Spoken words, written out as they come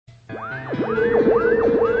Welcome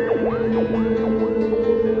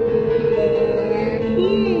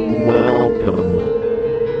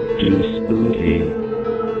to Spooky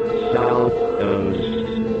South Coast.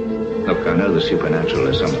 Look, I know the supernatural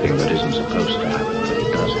is something that isn't supposed to happen, but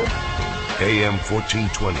it does happen. AM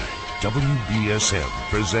 1420, WBSM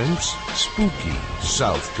presents Spooky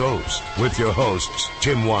South Coast with your hosts,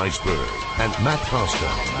 Tim Weisberg and Matt Costa.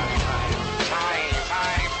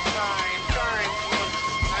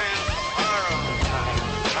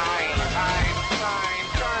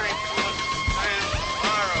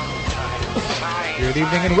 Good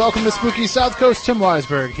evening and welcome to Spooky South Coast. Tim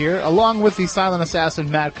Weisberg here, along with the silent assassin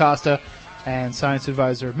Matt Costa and science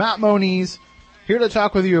advisor Matt Moniz, here to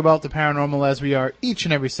talk with you about the paranormal as we are each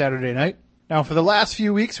and every Saturday night. Now, for the last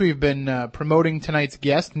few weeks, we've been promoting tonight's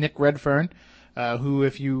guest, Nick Redfern, who,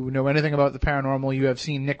 if you know anything about the paranormal, you have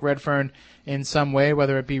seen Nick Redfern in some way,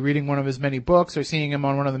 whether it be reading one of his many books or seeing him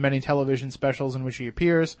on one of the many television specials in which he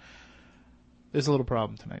appears. There's a little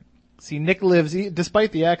problem tonight. See, Nick lives,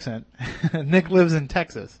 despite the accent, Nick lives in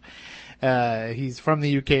Texas. He's from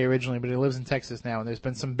the UK originally, but he lives in Texas now, and there's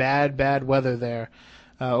been some bad weather there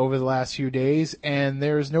over the last few days, and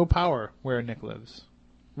there's no power where Nick lives,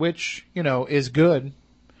 which, you know, is good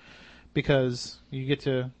because you get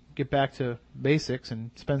to get back to basics and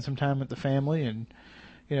spend some time with the family and,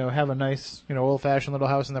 you know, have a nice, you know, old-fashioned little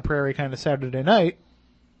house on the prairie kind of Saturday night.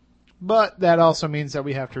 But that also means that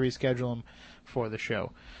we have to reschedule him for the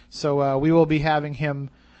show. So we will be having him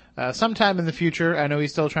sometime in the future. I know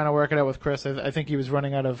he's still trying to work it out with Chris. I think he was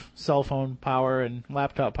running out of cell phone power and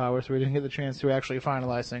laptop power, so we didn't get the chance to actually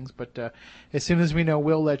finalize things. But as soon as we know,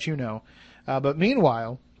 we'll let you know. But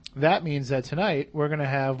meanwhile, that means that tonight we're going to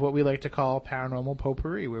have what we like to call paranormal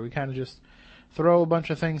potpourri, where we kind of just throw a bunch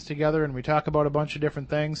of things together and we talk about a bunch of different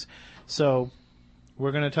things. So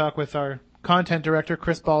we're going to talk with our content director,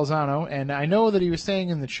 Chris Balzano, and I know that he was saying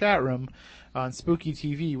in the chat room on Spooky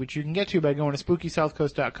TV, which you can get to by going to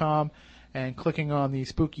SpookySouthCoast.com and clicking on the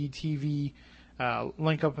Spooky TV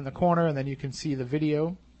link up in the corner, and then you can see the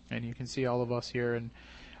video, and you can see all of us here. And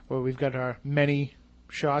well, we've got our many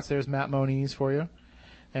shots. There's Matt Moniz for you.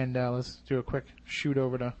 And let's do a quick shoot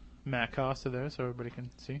over to Matt Costa there so everybody can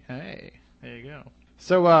see. Hey, there you go.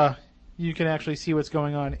 So you can actually see what's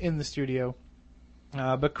going on in the studio.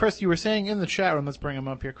 But Chris, you were saying in the chat room, let's bring him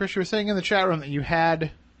up here. Chris, you were saying in the chat room that you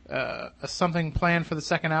had something planned for the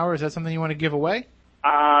second hour. Is that something you want to give away?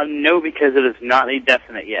 No, because it is not a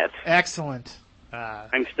definite yet. Excellent.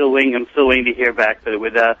 I'm still waiting to hear back. But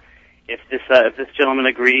if this gentleman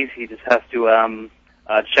agrees, he just has to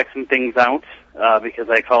check some things out. Because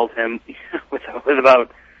I called him with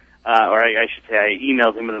about, or I should say, I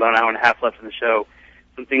emailed him with about an hour and a half left in the show.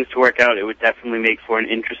 Some things to work out. It would definitely make for an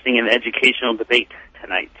interesting and educational debate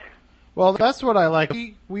tonight. Well, that's what I like.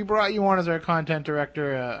 We brought you on as our content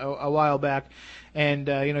director a while back, and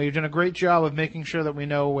you know, you've done a great job of making sure that we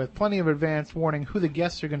know with plenty of advance warning who the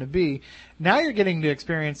guests are going to be. Now you're getting to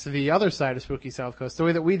experience the other side of Spooky South Coast, the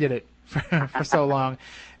way that we did it for so long,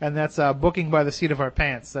 and that's booking by the seat of our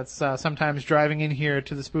pants. That's sometimes driving in here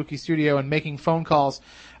to the Spooky Studio and making phone calls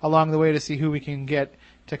along the way to see who we can get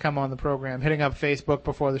to come on the program, hitting up Facebook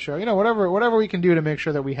before the show, you know, whatever we can do to make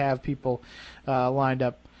sure that we have people lined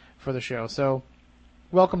up for the show. So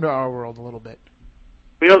welcome to our world a little bit.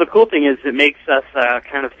 You know, the cool thing is it makes us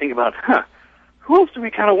kind of think about, who else do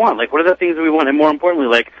we kind of want? Like, what are the things that we want? And more importantly,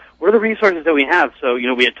 like, what are the resources that we have? So, you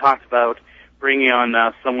know, we had talked about bringing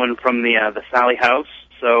on someone from the Sally House.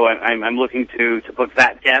 So I'm looking to book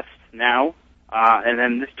that guest now. And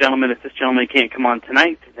then this gentleman, if this gentleman can't come on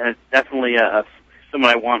tonight, then it's definitely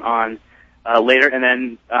someone I want on later. And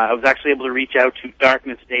then I was actually able to reach out to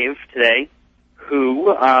Darkness Dave today, who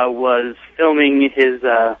was filming his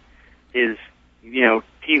you know,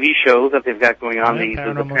 TV show that they've got going on, the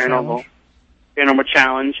Paranormal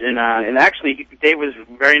Challenge. And actually, Dave was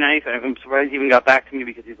very nice. I'm surprised he even got back to me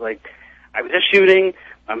because he's like, I was just shooting.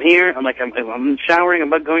 I'm here. I'm like, I'm showering. I'm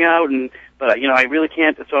not going out, but you know, I really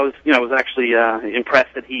can't. So I was actually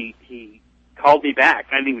impressed that he called me back.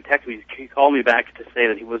 I didn't even text me. He called me back to say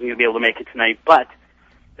that he wasn't going to be able to make it tonight, but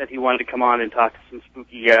that he wanted to come on and talk to some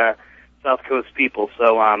spooky South Coast people.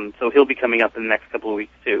 So he'll be coming up in the next couple of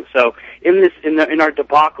weeks too. So in our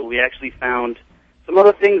debacle, we actually found some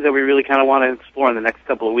other things that we really kind of want to explore in the next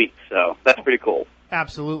couple of weeks. So that's pretty cool.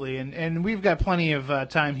 Absolutely, and we've got plenty of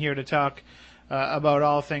time here to talk about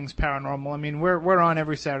all things paranormal. I mean, we're on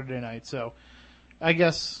every Saturday night, so I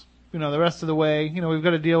guess, you know, the rest of the way, you know, we've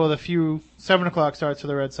got to deal with a few 7 o'clock starts for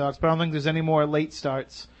the Red Sox, but I don't think there's any more late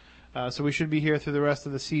starts. So we should be here through the rest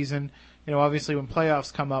of the season. You know, obviously when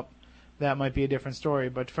playoffs come up, that might be a different story.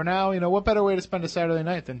 But for now, what better way to spend a Saturday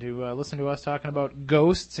night than to listen to us talking about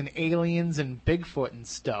ghosts and aliens and Bigfoot and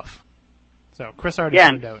stuff. So Chris already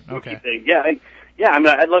tuned out. Okay. I mean,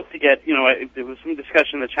 I'd love to get, there was some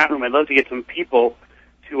discussion in the chat room. I'd love to get some people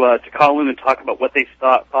to call in and talk about what they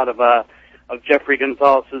thought of Jeffrey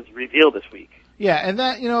Gonzalez's reveal this week. Yeah, and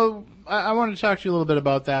that, I wanted to talk to you a little bit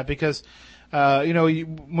about that because,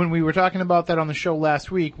 when we were talking about that on the show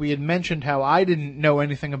last week, we had mentioned how I didn't know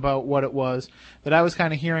anything about what it was, that I was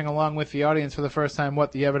kind of hearing along with the audience for the first time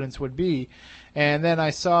what the evidence would be. And then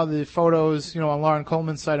I saw the photos, on Lauren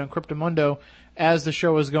Coleman's site on Cryptomundo as the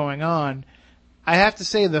show was going on. I have to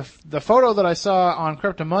say the photo that I saw on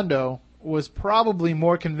Cryptomundo was probably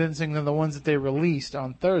more convincing than the ones that they released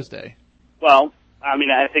on Thursday. Well, I mean,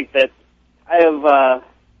 I think that I have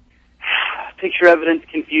picture evidence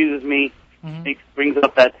confuses me. Mm-hmm. It brings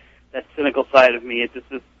up that cynical side of me. It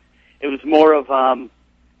was more of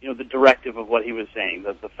the directive of what he was saying,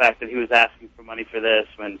 the fact that he was asking for money for this.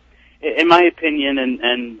 When, in my opinion,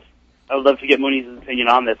 and I would love to get Mooney's opinion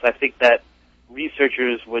on this, I think that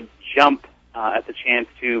researchers would jump at the chance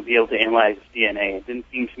to be able to analyze DNA. It didn't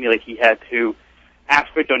seem to me like he had to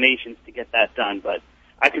ask for donations to get that done, but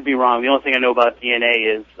I could be wrong. The only thing I know about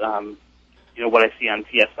DNA is, what I see on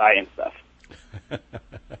CSI and stuff.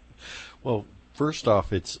 Well, first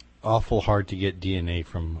off, it's awful hard to get DNA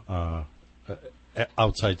from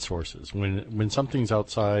outside sources. When something's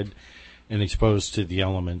outside and exposed to the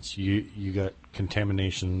elements, you got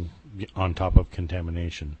contamination on top of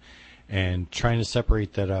contamination. And trying to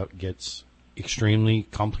separate that out gets extremely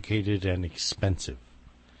complicated and expensive.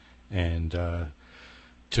 And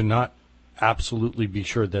to not absolutely be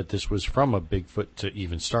sure that this was from a Bigfoot to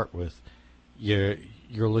even start with, you're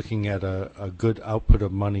looking at a good output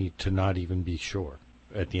of money to not even be sure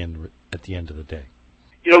at the end of the day.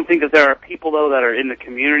 You don't think that there are people, though, that are in the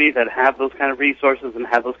community that have those kind of resources and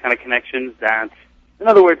have those kind of connections? That, in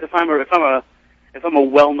other words, if I'm a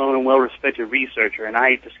well-known and well-respected researcher and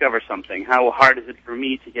I discover something, how hard is it for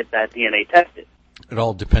me to get that DNA tested? It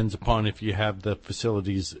all depends upon if you have the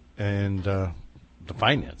facilities and the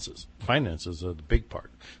finances. Finances are the big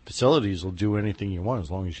part. Facilities will do anything you want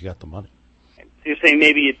as long as you got the money. So you're saying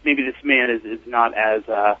maybe this man is not as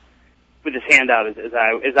with his hand out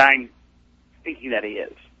as I'm thinking that he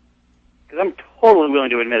is, because I'm totally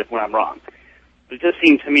willing to admit it when I'm wrong. But it just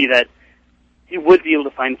seemed to me that he would be able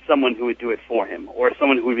to find someone who would do it for him, or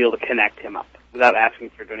someone who would be able to connect him up without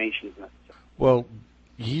asking for donations necessarily. Well,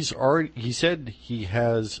 he said he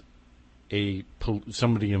has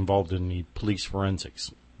somebody involved in the police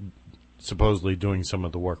forensics, supposedly doing some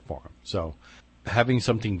of the work for him. So having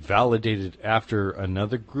something validated after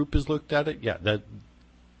another group has looked at it, yeah,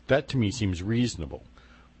 that to me seems reasonable.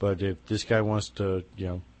 But if this guy wants to,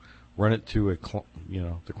 run it through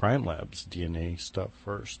the crime lab's DNA stuff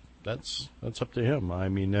first, that's up to him. I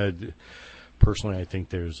mean, personally, I think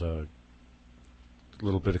there's a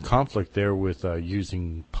little bit of conflict there with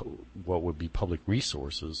using what would be public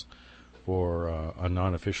resources for a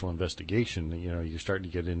non-official investigation. You're starting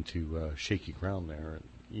to get into shaky ground there.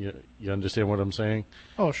 You understand what I'm saying?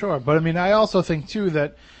 Oh, sure. But I mean, I also think too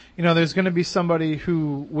that there's going to be somebody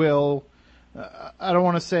who will. I don't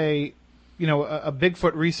want to say, a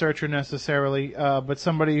Bigfoot researcher necessarily, but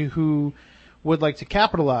somebody who would like to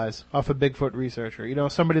capitalize off a Bigfoot researcher.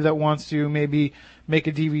 Somebody that wants to maybe make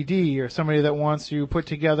a DVD, or somebody that wants to put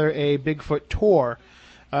together a Bigfoot tour,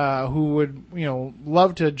 who would,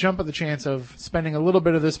 love to jump at the chance of spending a little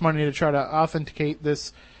bit of this money to try to authenticate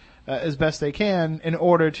this as best they can in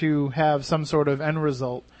order to have some sort of end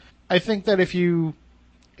result. I think that if you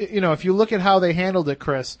look at how they handled it,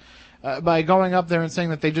 Chris, by going up there and saying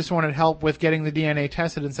that they just wanted help with getting the DNA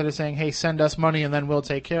tested instead of saying, hey, send us money and then we'll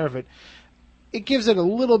take care of it, it gives it a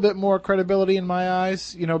little bit more credibility in my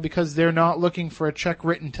eyes, because they're not looking for a check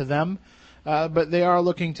written to them, but they are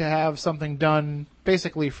looking to have something done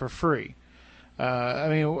basically for free. I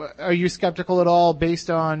mean, are you skeptical at all based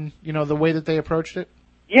on, the way that they approached it?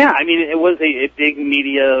 Yeah, I mean, it was a big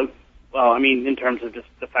media, well, I mean, in terms of just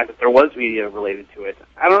the fact that there was media related to it.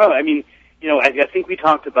 I don't know, I mean, I think we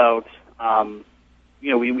talked about,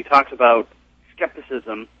 we talked about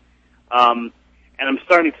skepticism, and I'm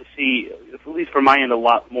starting to see, at least from my end, a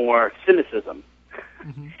lot more cynicism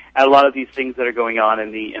at a lot of these things that are going on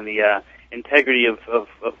in the integrity of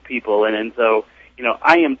people, and so,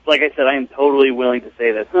 I am, like I said, I am totally willing to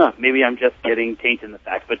say that, maybe I'm just getting tainted in the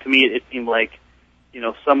fact, but to me it seemed like,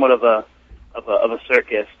 somewhat of a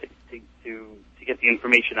circus to get the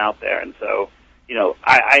information out there, and so,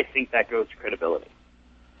 I think that goes to credibility.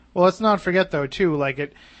 Well, let's not forget though, too,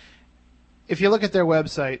 if you look at their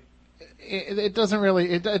website, it doesn't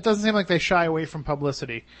really, it doesn't seem like they shy away from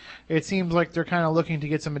publicity. It seems like they're kind of looking to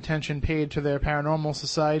get some attention paid to their paranormal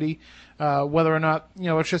society, whether or not,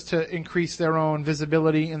 it's just to increase their own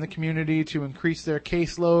visibility in the community, to increase their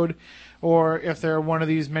caseload, or if they're one of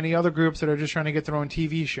these many other groups that are just trying to get their own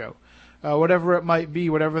TV show. Whatever it might be,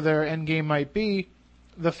 whatever their end game might be,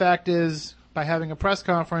 the fact is, by having a press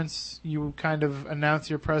conference, you kind of announce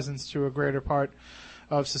your presence to a greater part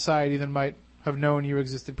of society than might have known you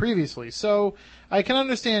existed previously. So I can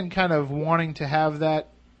understand kind of wanting to have that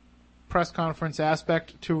press conference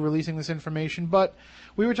aspect to releasing this information, but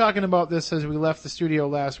we were talking about this as we left the studio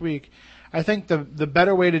last week. I think the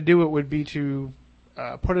better way to do it would be to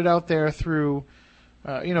put it out there through,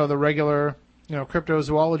 the regular,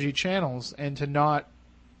 cryptozoology channels, and to not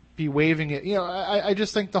be waving it. I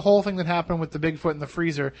just think the whole thing that happened with the Bigfoot in the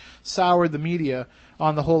freezer soured the media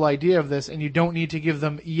on the whole idea of this, and you don't need to give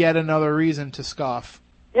them yet another reason to scoff.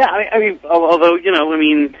 Yeah, I mean, although,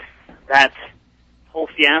 that whole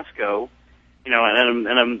fiasco, and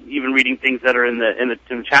I'm even reading things that are in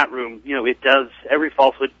the chat room, every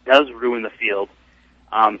falsehood does ruin the field.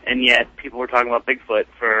 And yet people were talking about Bigfoot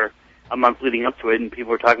for a month leading up to it, and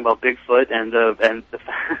people were talking about Bigfoot and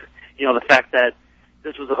the fact that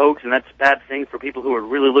this was a hoax, and that's a bad thing for people who are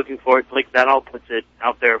really looking for it. Like, that all puts it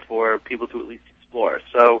out there for people to at least explore.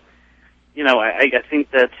 So, I think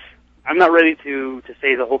that I'm not ready to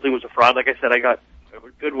say the whole thing was a fraud. Like I said, I got a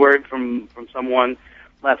good word from someone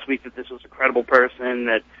last week that this was a credible person,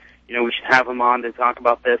 that, we should have him on to talk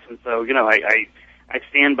about this. And so, I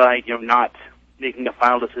stand by, not making a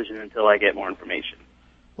final decision until I get more information.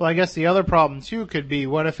 Well, I guess the other problem, too, could be,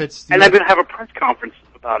 what if it's... And I'm going to have a press conference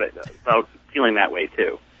about it, about feeling that way,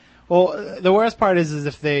 too. Well, the worst part is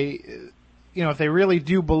if they, if they really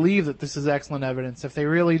do believe that this is excellent evidence, if they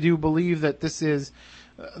really do believe that this is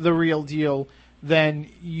the real deal, then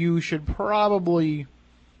you should probably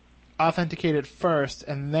authenticate it first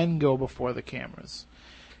and then go before the cameras.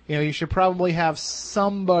 You should probably have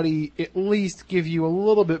somebody at least give you a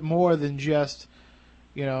little bit more than just,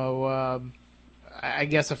 I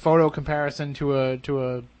guess a photo comparison to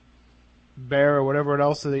a bear or whatever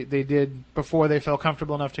else they did before they felt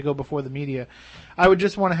comfortable enough to go before the media. I would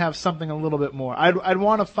just want to have something a little bit more. I'd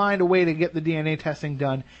want to find a way to get the DNA testing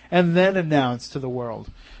done and then announce to the world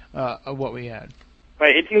of what we had.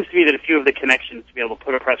 Right. It seems to me that if you have the connections to be able to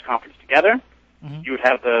put a press conference together, you would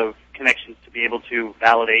have the connections to be able to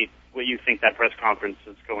validate what you think that press conference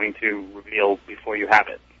is going to reveal before you have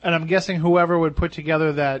it. And I'm guessing whoever would put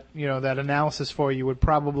together that, that analysis for you would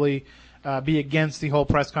probably be against the whole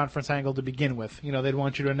press conference angle to begin with. They'd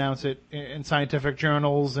want you to announce it in scientific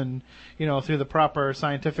journals and, through the proper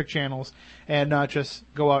scientific channels, and not just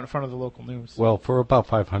go out in front of the local news. Well, for about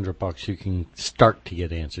 $500, you can start to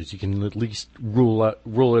get answers. You can at least rule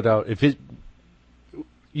it out.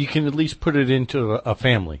 You can at least put it into a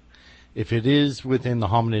family. If it is within the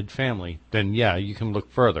hominid family, then yeah, you can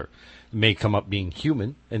look further. It may come up being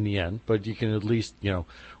human in the end, but you can at least,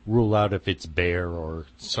 rule out if it's bear or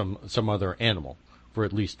some other animal for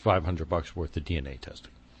at least $500 worth of DNA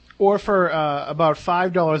testing. Or for about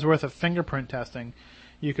 $5 worth of fingerprint testing,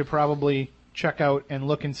 you could probably check out and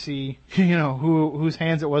look and see, whose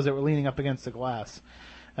hands it was that were leaning up against the glass.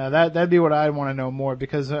 That'd be what I'd want to know more,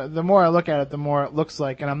 because the more I look at it, the more it looks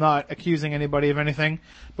like, and I'm not accusing anybody of anything,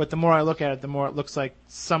 but the more I look at it, the more it looks like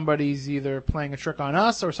somebody's either playing a trick on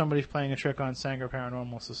us or somebody's playing a trick on Sanger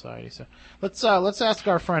Paranormal Society. So let's ask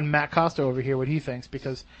our friend Matt Costa over here what he thinks,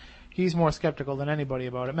 because he's more skeptical than anybody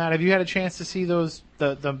about it. Matt, have you had a chance to see those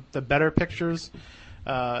the better pictures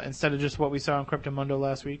instead of just what we saw on Cryptomundo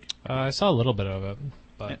last week? I saw a little bit of it,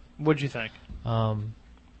 but what'd you think? I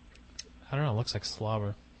don't know. It looks like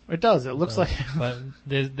slobber. It does. It looks like. But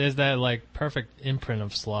there's that perfect imprint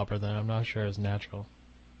of slobber that I'm not sure is natural.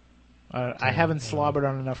 I haven't slobbered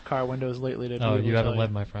on enough car windows lately to. Oh, you haven't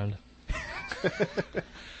led, my friend.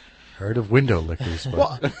 Heard of window lickers, but.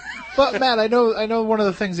 Well, but Matt, I know one of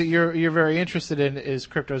the things that you're very interested in is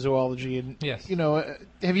cryptozoology, and yes.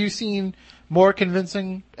 Have you seen more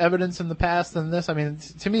convincing evidence in the past than this? I mean,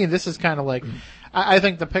 to me, this is kind of like. I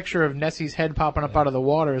think the picture of Nessie's head popping up out of the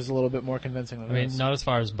water is a little bit more convincing than this. Not as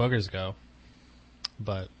far as boogers go,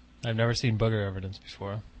 but I've never seen booger evidence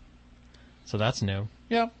before, so that's new.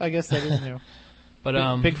 Yeah, I guess that is new. But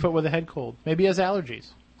Bigfoot with a head cold, maybe he has allergies.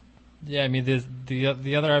 Yeah,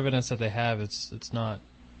 the other evidence that they have, it's not,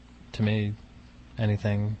 to me,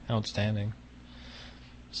 anything outstanding.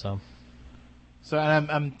 So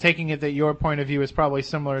I'm taking it that your point of view is probably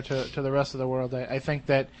similar to the rest of the world. I think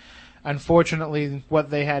that, unfortunately, what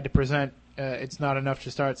they had to present it's not enough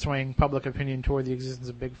to start swaying public opinion toward the existence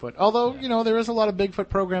of Bigfoot. Although, there is a lot of Bigfoot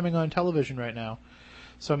programming on television right now,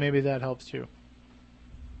 so maybe that helps too.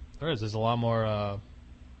 There is. There's a lot more.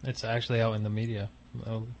 It's actually out in the media,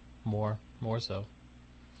 more so.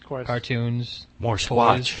 Of course. Cartoons, More toys.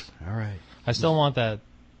 Squatch. All right. I still want that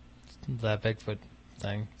Bigfoot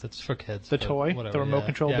thing. That's for kids. The but toy, whatever, the remote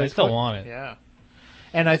control Bigfoot. I still want it. Yeah.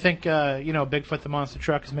 And I think Bigfoot the monster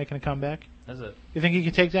truck is making a comeback. Is it? You think he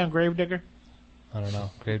can take down Gravedigger? I don't know.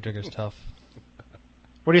 Gravedigger's tough.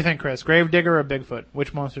 What do you think, Chris? Gravedigger or Bigfoot?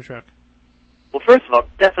 Which monster truck? Well, first of all,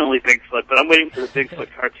 definitely Bigfoot, but I'm waiting for the Bigfoot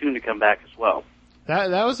cartoon to come back as well.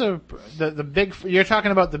 That was the big. You're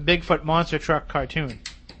talking about the Bigfoot monster truck cartoon.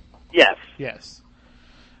 Yes. Yes.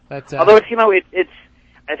 That's Although it's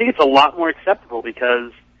I think it's a lot more acceptable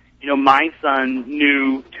because my son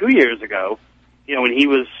knew 2 years ago, when he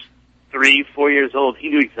was 3-4 years old, he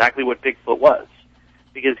knew exactly what Bigfoot was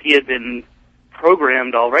because he had been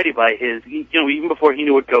programmed already by his, even before he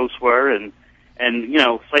knew what ghosts were and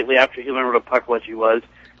slightly after he learned what a Pukwudgie was,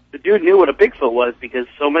 the dude knew what a Bigfoot was because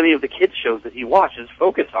so many of the kids shows that he watches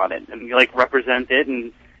focus on it and represent it,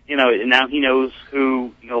 and and now he knows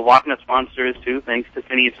who Loch Ness Monster is too, thanks to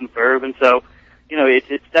Phineas and Ferb, and so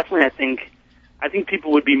it's definitely I think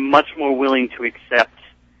people would be much more willing to accept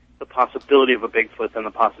the possibility of a Bigfoot than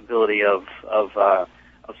the possibility of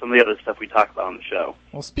some of the other stuff we talked about on the show.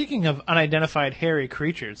 Well, speaking of unidentified hairy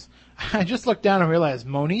creatures, I just looked down and realized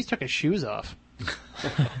Moniz took his shoes off.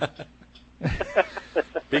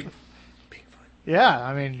 Bigfoot. Yeah,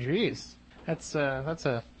 I mean, jeez, that's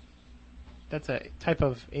a type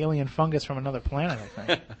of alien fungus from another planet, I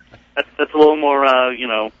think. That's a little more,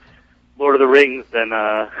 Lord of the Rings than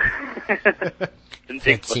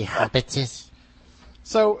Bigfoot. Hobbitses.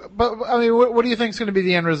 So, but I mean, what do you think is going to be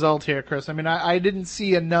the end result here, Chris? I mean, I didn't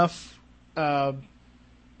see enough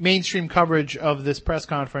mainstream coverage of this press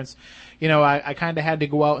conference. I kind of had to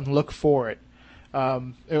go out and look for it.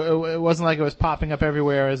 It wasn't like it was popping up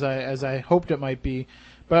everywhere as I hoped it might be.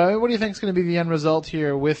 But what do you think is going to be the end result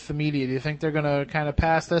here with the media? Do you think they're going to kind of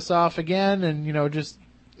pass this off again, and just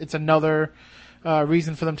it's another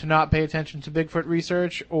reason for them to not pay attention to Bigfoot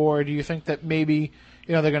research, or do you think that maybe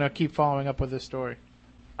they're going to keep following up with this story?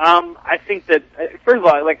 I think that first of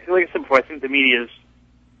all, like I said before, I think the media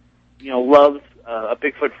loves a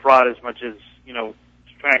Bigfoot fraud as much as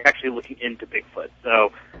actually looking into Bigfoot.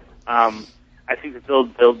 So I think that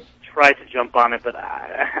they'll try to jump on it, but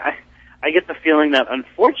I get the feeling that,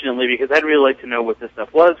 unfortunately, because I'd really like to know what this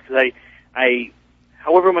stuff was, because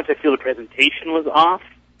however much I feel the presentation was off,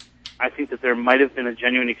 I think that there might have been a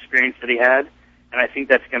genuine experience that he had, and I think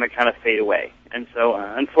that's going to kind of fade away. And so,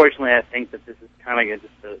 unfortunately, I think that this is kind of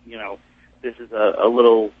just this is a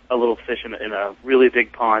little fish in a really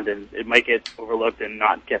big pond, and it might get overlooked and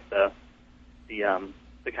not get the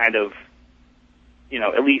kind of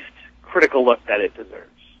at least critical look that it deserves.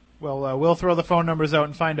 Well, we'll throw the phone numbers out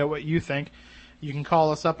and find out what you think. You can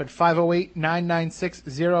call us up at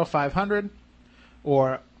 508-996-0500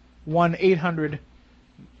 or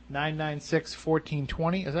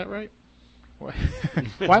 1-800-996-1420. Is that right? Why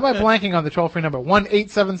am I blanking on the toll-free number?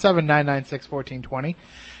 1-877-996-1420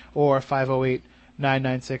 or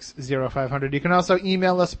 508-996-0500. You can also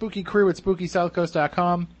email us,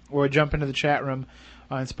 spookycrew@spookysouthcoast.com, or jump into the chat room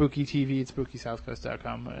on Spooky TV at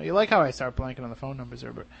SpookySouthCoast.com. You like how I start blanking on the phone numbers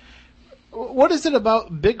there, but what is it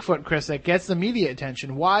about Bigfoot, Chris, that gets the media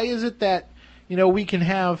attention? Why is it that, we can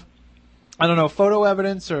have, photo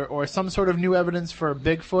evidence or some sort of new evidence for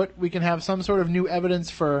Bigfoot? We can have some sort of new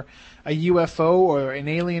evidence for a UFO or an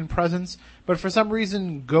alien presence, but for some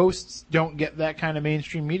reason, ghosts don't get that kind of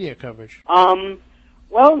mainstream media coverage.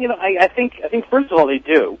 Well, I think first of all they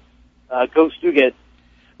do. Ghosts do get.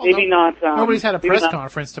 Maybe not. Nobody's had a press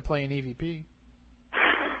conference to play an EVP.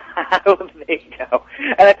 There you go.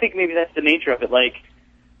 And I think maybe that's the nature of it. Like,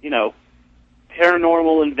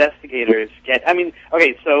 paranormal investigators get. I mean,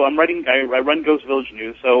 okay. So I run Ghost Village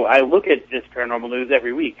News, so I look at this paranormal news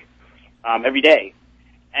every week, every day,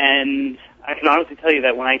 and I can honestly tell you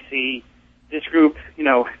that when I see this group,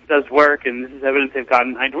 does work and this is evidence they've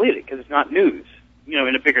gotten, I delete it because it's not news.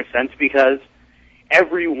 In a bigger sense, because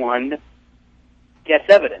everyone gets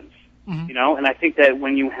evidence, and I think that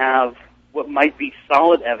when you have what might be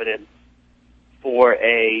solid evidence for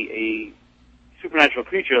a supernatural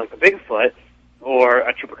creature like a Bigfoot or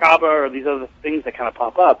a chupacabra or these other things that kind of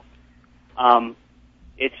pop up,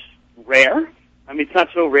 it's rare. I mean, it's not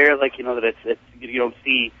so rare like, that it's you don't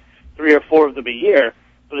see 3 or 4 of them a year,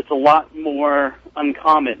 but it's a lot more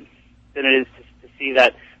uncommon than it is to see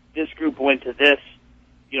that this group went to this,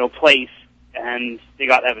 place and they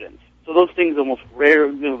got evidence. So those things almost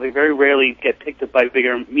they very rarely get picked up by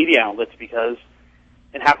bigger media outlets because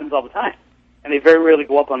it happens all the time. And they very rarely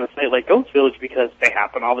go up on a site like Ghost Village because they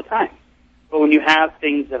happen all the time. But when you have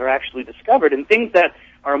things that are actually discovered and things that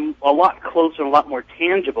are a lot closer and a lot more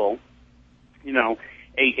tangible,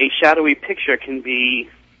 a shadowy picture can be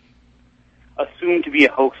assumed to be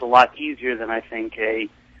a hoax a lot easier than I think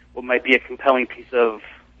what might be a compelling piece of,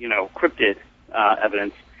 cryptid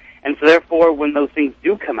evidence. And so therefore, when those things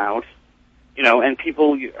do come out, and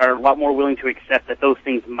people are a lot more willing to accept that those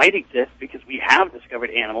things might exist because we have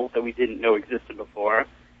discovered animals that we didn't know existed before,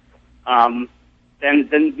 then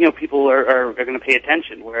people are going to pay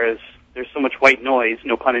attention. Whereas there's so much white noise,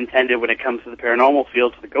 no pun intended, when it comes to the paranormal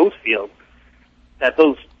field, to the ghost field, that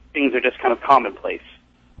those things are just kind of commonplace.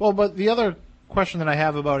 Well, but the other question that I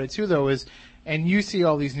have about it too, though, is, and you see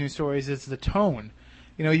all these news stories, is the tone.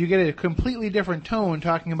 You get a completely different tone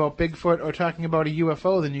talking about Bigfoot or talking about a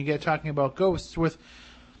UFO than you get talking about ghosts. With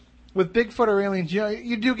Bigfoot or aliens,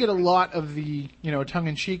 you do get a lot of the,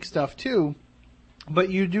 tongue-in-cheek stuff too, but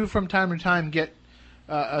you do from time to time get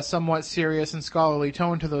a somewhat serious and scholarly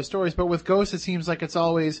tone to those stories. But with ghosts, it seems like it's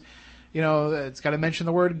always, it's got to mention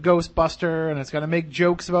the word Ghostbuster, and it's got to make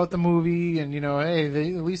jokes about the movie, and, hey,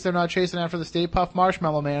 at least they're not chasing after the Stay Puft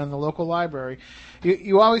Marshmallow Man in the local library.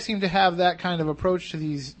 You always seem to have that kind of approach to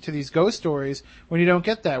these ghost stories when you don't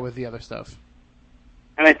get that with the other stuff.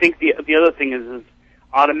 And I think the other thing is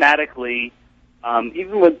automatically,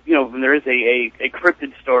 even when there is a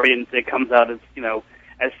cryptid story and it comes out as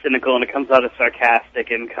as cynical and it comes out as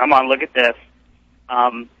sarcastic and come on, look at this.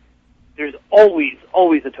 There's always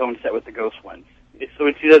a tone set with the ghost ones. So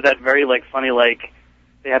it's either that very funny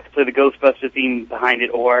they have to play the Ghostbuster theme behind it,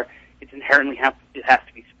 or it's inherently it has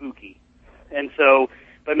to be spooky. And so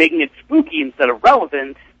by making it spooky instead of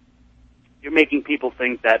relevant, you're making people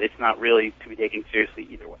think that it's not really to be taken seriously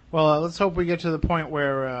either way. Well, let's hope we get to the point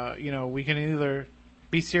where we can either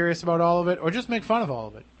be serious about all of it or just make fun of all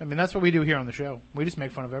of it. I mean, that's what we do here on the show. We just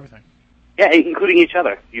make fun of everything. Yeah, including each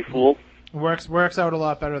other, you fool. Works out a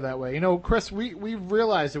lot better that way. Chris, we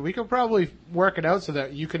realized that we could probably work it out so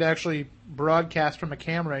that you could actually broadcast from a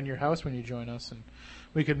camera in your house when you join us, and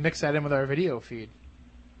we could mix that in with our video feed.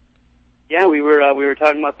 Yeah, we were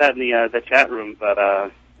talking about that in the chat room, but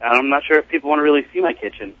I'm not sure if people want to really see my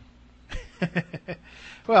kitchen.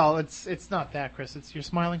 Well, it's not that, Chris. It's your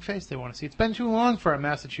smiling face they want to see. It's been too long for our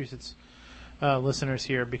Massachusetts listeners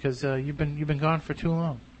here because you've been gone for too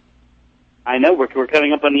long. I know we're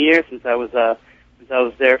coming up on a year since I was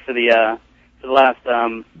there for the last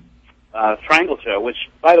Triangle show. Which,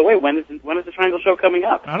 by the way, when is the Triangle show coming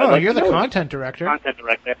up? I don't know. You're the content director. Content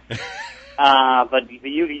director. But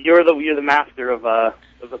you're the master of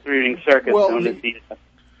the three-ring circus known as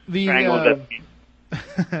the Triangle.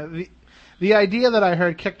 The idea that I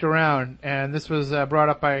heard kicked around, and this was brought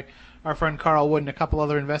up by our friend Carl Wood and a couple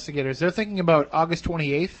other investigators. They're thinking about August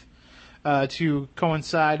 28th to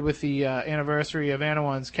coincide with the anniversary of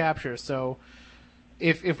Anawan's capture. So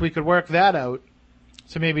if we could work that out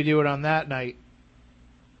to maybe do it on that night.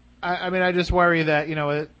 I mean, I just worry that,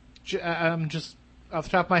 I'm just, off the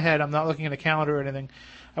top of my head, I'm not looking at a calendar or anything.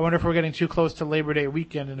 I wonder if we're getting too close to Labor Day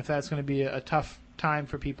weekend and if that's going to be a tough time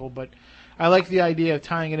for people. But I like the idea of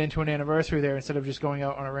tying it into an anniversary there instead of just going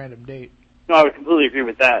out on a random date. No, I would completely agree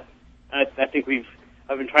with that. I think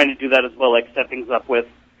I've been trying to do that as well, set things up with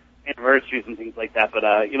anniversaries and things like that. But,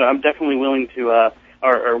 I'm definitely willing to,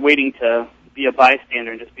 or waiting to be a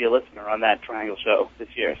bystander and just be a listener on that Triangle show this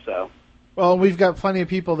year, so. Well, we've got plenty of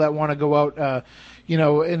people that want to go out,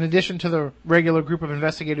 in addition to the regular group of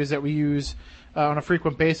investigators that we use on a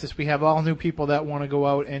frequent basis, we have all new people that want to go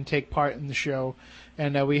out and take part in the show.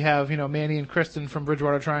 And we have, Manny and Kristen from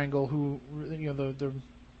Bridgewater Triangle who,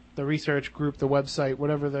 the research group, the website,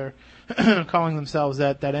 whatever they're calling themselves,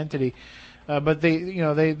 that entity. But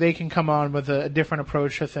they can come on with a different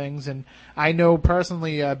approach to things. And I know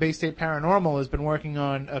personally, Bay State Paranormal has been working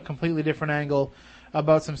on a completely different angle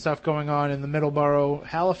about some stuff going on in the Middleborough,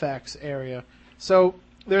 Halifax area. So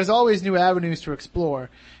there's always new avenues to explore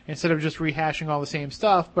instead of just rehashing all the same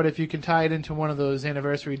stuff. But if you can tie it into one of those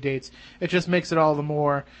anniversary dates, it just makes it all the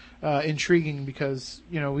more intriguing because,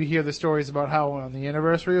 we hear the stories about how on the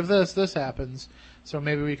anniversary of this happens. So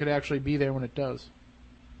maybe we could actually be there when it does.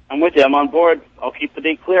 I'm with you. I'm on board. I'll keep the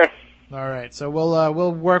date clear. All right. So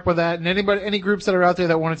we'll work with that. And any groups that are out there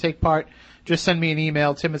that want to take part, just send me an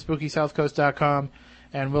email, tim@SpookySouthCoast.com,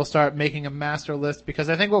 and we'll start making a master list because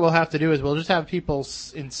I think what we'll have to do is we'll just have people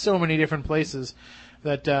in so many different places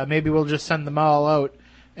that maybe we'll just send them all out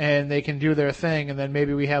and they can do their thing, and then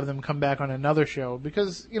maybe we have them come back on another show.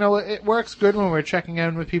 Because, you know, it works good when we're checking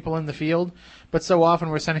in with people in the field, but so often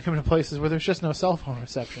we're sending them to places where there's just no cell phone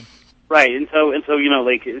reception. Right, and so you know,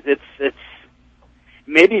 like, it's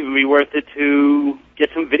maybe it would be worth it to get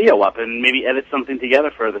some video up and maybe edit something together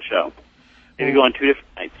for the show. Maybe go on 2 different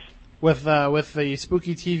nights. With the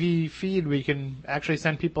Spooky TV feed, we can actually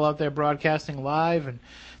send people out there broadcasting live, and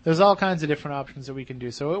there's all kinds of different options that we can do.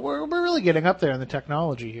 So we're really getting up there in the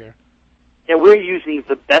technology here. Yeah, we're using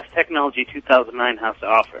the best technology 2009 has to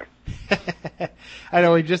offer. I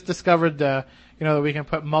know, we just discovered, that we can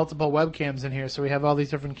put multiple webcams in here, so we have all these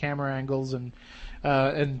different camera angles, and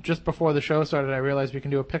just before the show started, I realized we can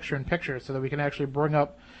do a picture-in-picture, so that we can actually bring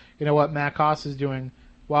up, what Matt Koss is doing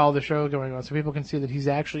while the show is going on, so people can see that he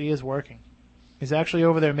actually is working. He's actually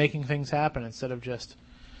over there making things happen instead of just,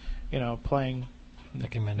 playing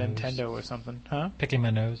Nintendo or something. Huh? Picking my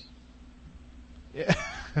nose. Yeah.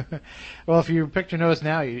 Well, if you picked your nose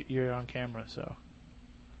now, you're on camera, so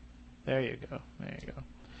there you go.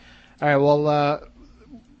 All right, well,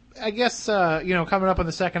 I guess, coming up in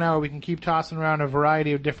the second hour, we can keep tossing around a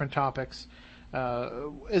variety of different topics.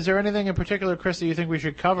 Is there anything in particular, Chris, that you think we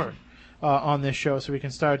should cover on this show so we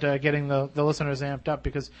can start getting the listeners amped up?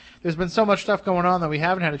 Because there's been so much stuff going on that we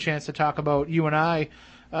haven't had a chance to talk about, you and I.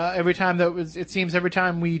 It seems every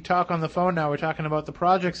time we talk on the phone now, we're talking about the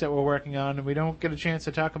projects that we're working on, and we don't get a chance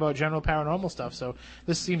to talk about general paranormal stuff. So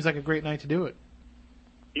this seems like a great night to do it.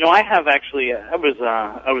 I have actually. I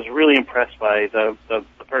was really impressed by the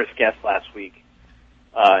first guest last week.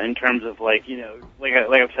 In terms of like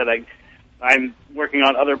I've said, I'm working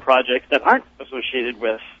on other projects that aren't associated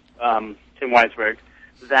with Tim Weisberg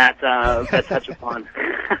that touch upon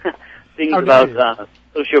things about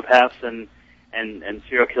sociopaths and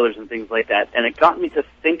serial killers and things like that. And it got me to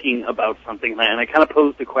thinking about something, and I kind of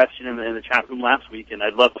posed the question in the chat room last week, and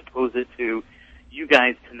I'd love to pose it to you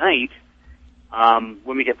guys tonight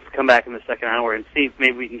when we get to come back in the second hour and see if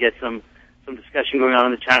maybe we can get some discussion going on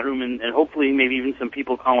in the chat room, and hopefully maybe even some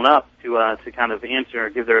people calling up to kind of answer or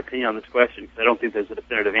give their opinion on this question, because I don't think there's a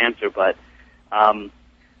definitive answer, but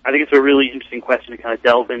I think it's a really interesting question to kind of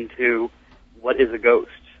delve into what is a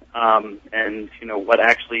ghost, and what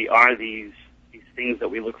actually are these things that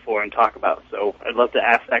we look for and talk about. So I'd love to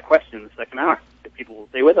ask that question in the second hour if people will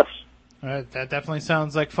stay with us. All right, that definitely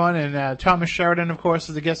sounds like fun. And Thomas Sheridan, of course,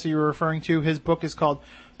 is the guest that you were referring to. His book is called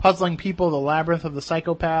Puzzling People, The Labyrinth of the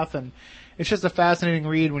Psychopath, and it's just a fascinating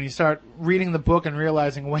read when you start reading the book and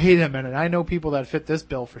realizing, wait a minute, I know people that fit this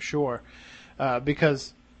bill for sure.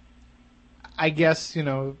 Because I guess,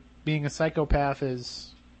 being a psychopath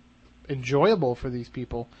is enjoyable for these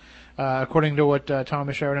people, according to what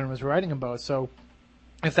Thomas Sheridan was writing about. So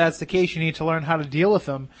if that's the case, you need to learn how to deal with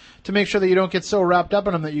them to make sure that you don't get so wrapped up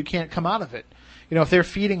in them that you can't come out of it. If they're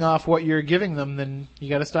feeding off what you're giving them, then you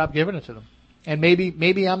got to stop giving it to them. And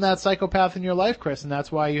maybe I'm that psychopath in your life, Chris, and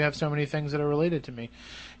that's why you have so many things that are related to me.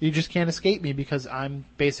 You just can't escape me because I'm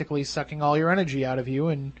basically sucking all your energy out of you,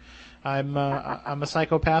 and I'm a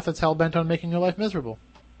psychopath that's hell-bent on making your life miserable.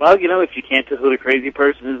 Well, if you can't tell who the crazy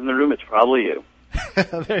person is in the room, it's probably you.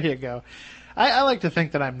 There you go. I like to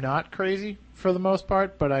think that I'm not crazy for the most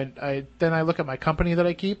part, but then I look at my company that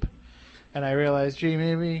I keep, and I realize, gee,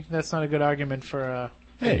 maybe that's not a good argument for...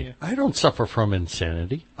 Hey, I don't suffer from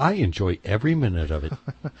insanity. I enjoy every minute of it.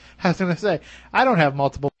 I was going to say, I don't have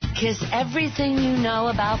multiple... Kiss everything you know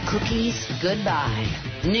about cookies goodbye.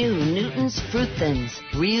 New Newton's Fruit Thins.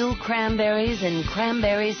 Real cranberries and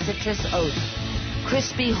cranberry citrus oats.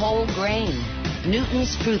 Crispy whole grain.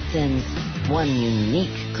 Newton's Fruit Thins. One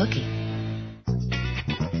unique cookie.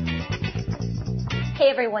 Hey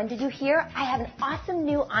everyone, did you hear? I have an awesome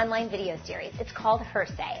new online video series. It's called Her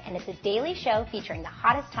Say, and it's a daily show featuring the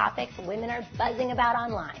hottest topics women are buzzing about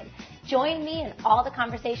online. Join me in all the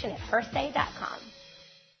conversation at hersay.com.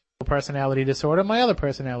 Personality disorder, my other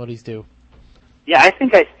personalities do. Yeah, I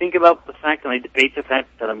think about the fact, and I debate the fact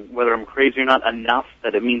that whether I'm crazy or not enough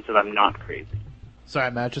that it means that I'm not crazy. Sorry,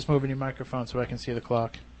 Matt, just moving your microphone so I can see the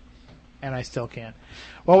clock. And I still can't.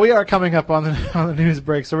 Well, we are coming up on the news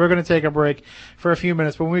break, so we're going to take a break for a few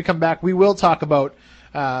minutes. But when we come back, we will talk about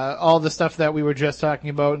all the stuff that we were just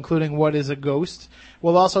talking about, including what is a ghost.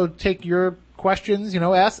 We'll also take your questions.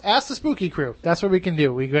 Ask the Spooky Crew. That's what we can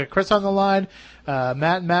do. We got Chris on the line.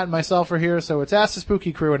 Matt and myself are here, so it's Ask the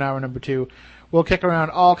Spooky Crew in hour number 2. We'll kick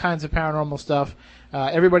around all kinds of paranormal stuff.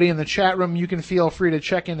 Everybody in the chat room, you can feel free to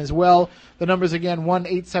check in as well. The number's again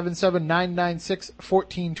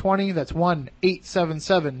 1-877-996-1420. That's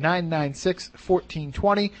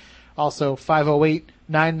 1-877-996-1420. Also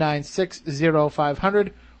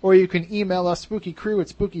 508-996-0500. Or you can email us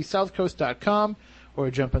spookycrew@spookysouthcoast.com. or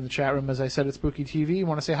jump in the chat room, as I said, at Spooky TV. You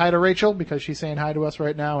want to say hi to Rachel, because she's saying hi to us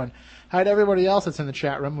right now, and hi to everybody else that's in the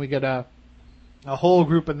chat room. We got a whole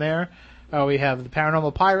group in there. We have the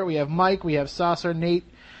Paranormal Pirate, we have Mike, we have Saucer, Nate,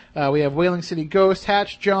 we have Whaling City Ghost,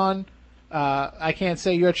 Hatch, John, I can't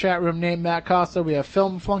say your chat room name, Matt Costa, we have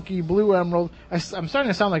Film Flunky, Blue Emerald. I'm starting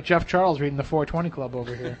to sound like Jeff Charles reading the 420 Club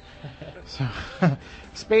over here. So,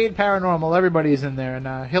 Spade Paranormal, everybody's in there,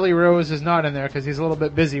 and Hilly Rose is not in there because he's a little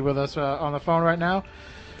bit busy with us on the phone right now.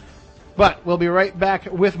 But we'll be right back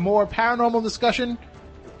with more paranormal discussion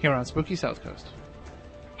here on Spooky South Coast.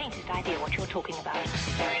 Ain't this idea what you're talking about?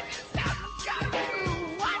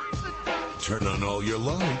 Turn on all your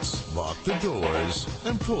lights, lock the doors,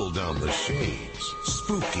 and pull down the shades.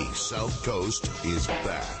 Spooky South Coast is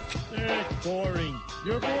back. It's boring.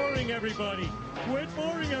 You're boring, everybody. Quit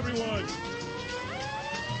boring, everyone.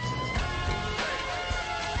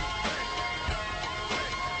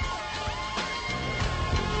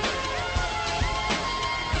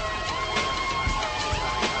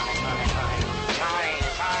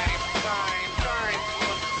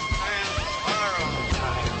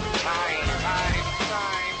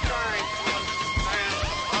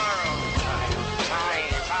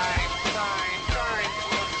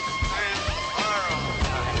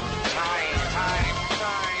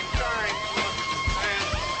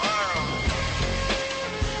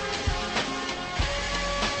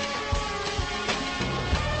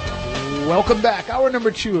 Welcome back. Hour number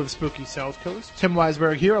 2 of Spooky South Coast. Tim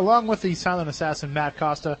Weisberg here, along with the silent assassin Matt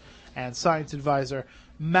Costa and science advisor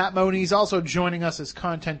Matt Moniz. Also joining us is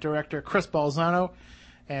content director Chris Balzano.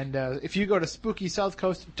 And if you go to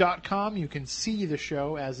SpookySouthCoast.com, you can see the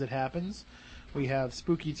show as it happens. We have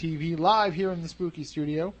Spooky TV live here in the Spooky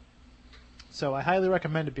Studio. So I highly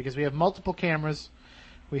recommend it because we have multiple cameras.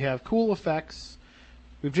 We have cool effects.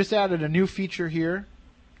 We've just added a new feature here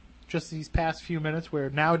just these past few minutes, where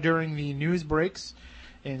now during the news breaks,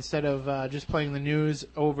 instead of just playing the news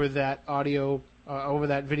over that audio, over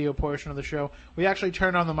that video portion of the show, we actually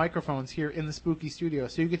turn on the microphones here in the Spooky Studio.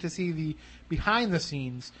 So you get to see the behind the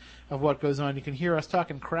scenes of what goes on. You can hear us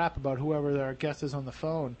talking crap about whoever our guest is on the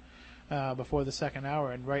phone before the second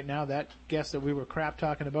hour. And right now, that guest that we were crap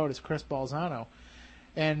talking about is Chris Balzano.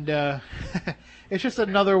 And it's just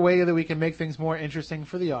another way that we can make things more interesting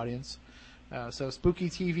for the audience. So Spooky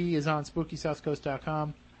TV is on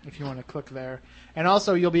SpookySouthCoast.com if you want to click there. And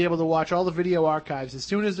also, you'll be able to watch all the video archives. As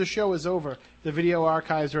soon as the show is over, the video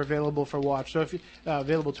archives are available for watch. So if you,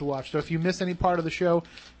 available to watch. So if you miss any part of the show,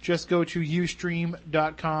 just go to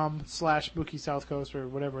Ustream.com/Spooky South Coast or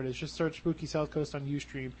whatever it is. Just search Spooky South Coast on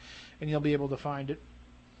Ustream, and you'll be able to find it.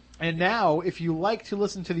 And now, if you like to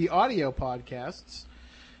listen to the audio podcasts,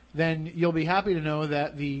 then you'll be happy to know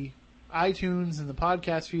that the iTunes and the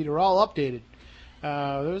podcast feed are all updated.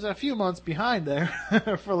 There was a few months behind there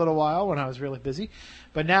for a little while when I was really busy.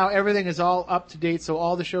 But now everything is all up to date, so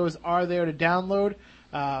all the shows are there to download.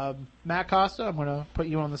 Matt Costa, I'm going to put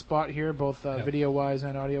you on the spot here, both video-wise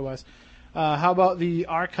and audio-wise. How about the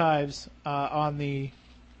archives on the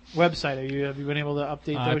website? Have you been able to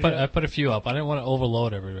update those? I put a few up. I didn't want to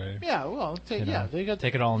overload everybody. Yeah, well, they got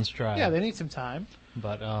take it all in stride. Yeah, they need some time.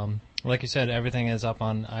 But like you said, everything is up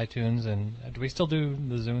on iTunes. And do we still do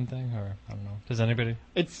the Zune thing, or I don't know? Does anybody?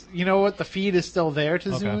 It's, you know what, the feed is still there to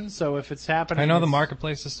Zune. So if it's happening, I know the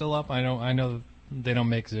marketplace is still up. I know they don't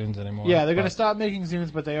make Zunes anymore. Yeah, they're going to stop making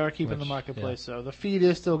Zunes, but they are keeping the marketplace. Yeah. So the feed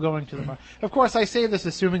is still going to the market. Of course, I say this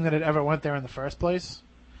assuming that it ever went there in the first place.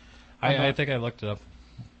 I think I looked it up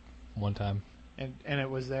one time. And it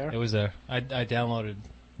was there? It was there. I downloaded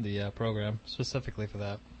the program specifically for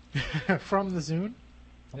that. From the Zune?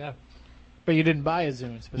 Yeah. But you didn't buy a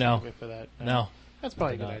Zune specifically for that? No. That's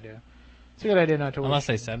probably a good idea. It's a good idea not to. Unless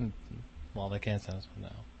they send... Well, they can't send us one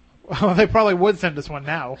now. Well, they probably would send us one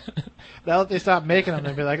now. Now that they stop making them,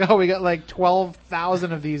 they'd be like, oh, we got like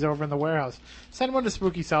 12,000 of these over in the warehouse. Send one to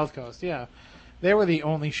Spooky South Coast, yeah. They were the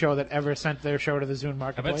only show that ever sent their show to the Zune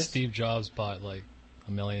marketplace. I bet Steve Jobs bought like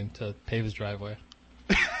 $1 million to pave his driveway.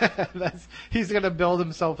 He's going to build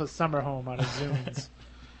himself a summer home out of Zunes.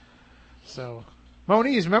 So,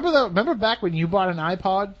 Moniz, remember back when you bought an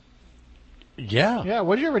iPod? Yeah. Yeah,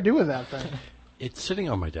 what did you ever do with that thing? It's sitting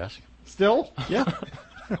on my desk. Still? Yeah.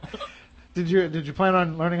 Did you plan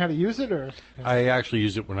on learning how to use it, or? I actually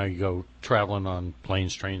use it when I go traveling on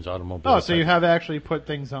planes, trains, automobiles. Oh, so you have actually put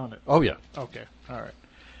things on it? Oh, yeah. Okay, all right.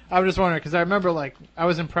 I was just wondering because I remember I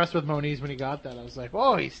was impressed with Moniz when he got that. I was like,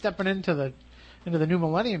 oh, he's stepping into the new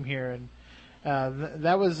millennium here, and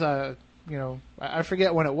that was I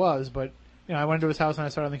forget when it was, but I went to his house and I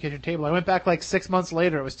saw it on the kitchen table. I went back like 6 months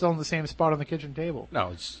later; it was still in the same spot on the kitchen table. No,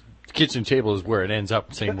 it's kitchen table is where it ends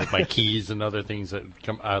up. Same with my keys and other things that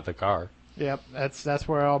come out of the car. Yep, that's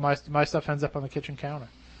where all my stuff ends up, on the kitchen counter.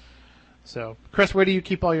 So, Chris, where do you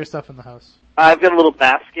keep all your stuff in the house? I've got a little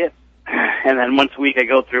basket, and then once a week I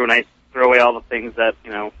go through and I throw away all the things that,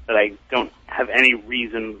 that I don't have any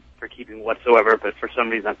reason for keeping whatsoever, but for some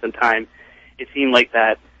reason at the time it seemed like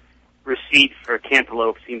that receipt for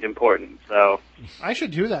cantaloupe seemed important. So I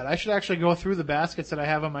should do that. I should actually go through the baskets that I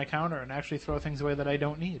have on my counter and actually throw things away that I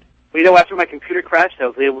don't need. Well, after my computer crashed, I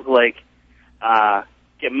was able to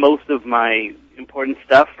get most of my important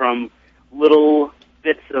stuff from little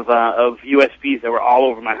bits of USBs that were all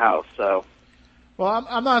over my house. So, well,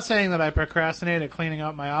 I'm not saying that I procrastinated cleaning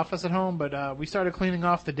out my office at home, but we started cleaning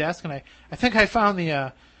off the desk, and I think I found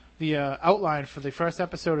the outline for the first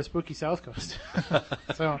episode of Spooky South Coast.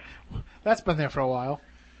 So that's been there for a while.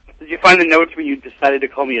 Did you find the notes when you decided to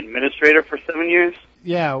call me administrator for 7 years?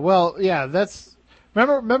 Yeah, well, yeah, that's...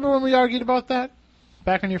 Remember when we argued about that?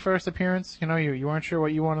 Back on your first appearance? You weren't sure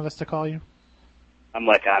what you wanted us to call you? I'm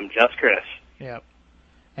just Chris. Yep.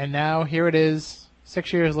 And now, here it is,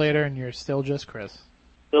 6 years later, and you're still just Chris.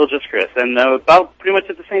 Still just Chris, and about pretty much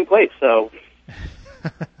at the same place, so...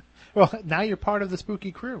 Well, now you're part of the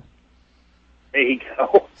spooky crew. There you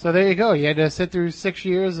go. So there you go. You had to sit through 6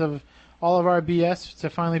 years of all of our BS to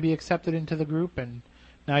finally be accepted into the group, and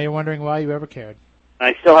now you're wondering why you ever cared.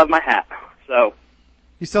 I still have my hat, so...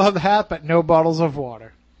 You still have the hat, but no bottles of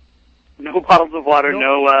water. No bottles of water,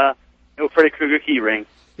 no Freddy Krueger key ring.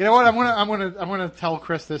 You know what? I'm gonna tell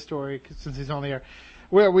Chris this story since he's on the air.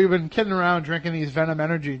 We've been kidding around drinking these Venom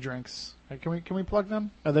energy drinks. Can we plug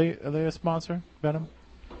them? Are they a sponsor? Venom?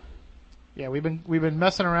 Yeah, we've been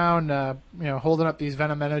messing around, holding up these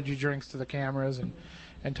Venom energy drinks to the cameras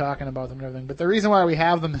and talking about them and everything. But the reason why we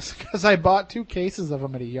have them is because I bought 2 cases of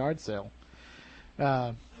them at a yard sale.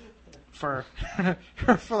 For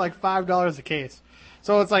like $5 a case.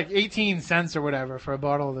 So it's like 18 cents or whatever for a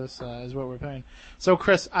bottle of this is what we're paying. So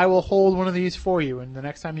Chris, I will hold one of these for you, and the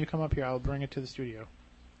next time you come up here, I'll bring it to the studio.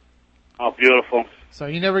 Oh, beautiful. So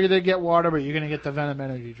you never get to get water, but you're going to get the Venom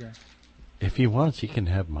energy drink. If he wants, he can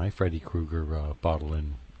have my Freddy Krueger bottle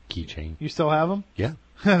and keychain. You still have them? Yeah.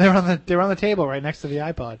 They're on the table right next to the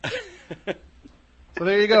iPod. So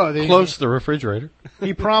there you go. Close to the refrigerator.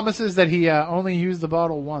 He promises that he only used the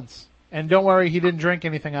bottle once. And don't worry, he didn't drink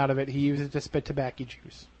anything out of it. He used it to spit tobacco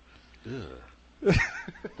juice.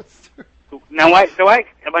 Now, am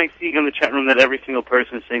I seeing in the chat room that every single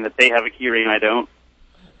person is saying that they have a key ring and I don't?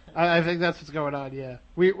 I think that's what's going on, yeah.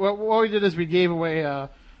 What we did is we gave away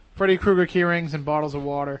Freddy Krueger key rings and bottles of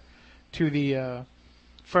water to the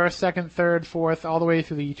first, second, third, fourth, all the way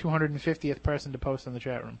through the 250th person to post in the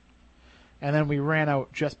chat room. And then we ran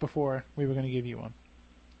out just before we were going to give you one.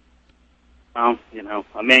 Well,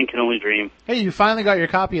 a man can only dream. Hey, you finally got your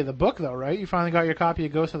copy of the book, though, right? You finally got your copy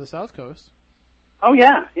of Ghost of the South Coast. Oh,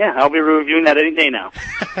 yeah. I'll be reviewing that any day now.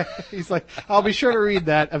 He's like, I'll be sure to read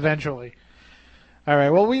that eventually. All right.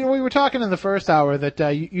 Well, we were talking in the first hour that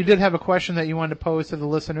you did have a question that you wanted to pose to the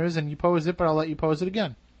listeners, and you posed it, but I'll let you pose it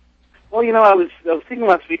again. Well, I was thinking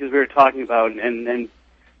last week as we were talking about, and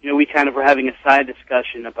we kind of were having a side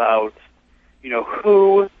discussion about,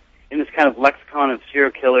 who in this kind of lexicon of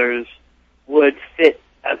serial killers would fit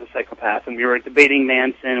as a psychopath. And we were debating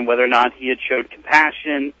Manson, whether or not he had showed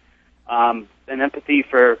compassion and empathy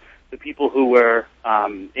for the people who were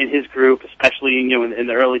in his group, especially in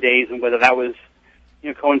the early days, and whether that was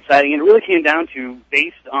coinciding. And it really came down to,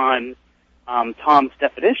 based on Thomas's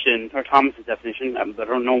definition, I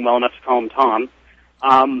don't know him well enough to call him Tom,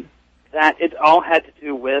 that it all had to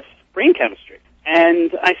do with brain chemistry.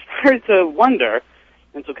 And I started to wonder.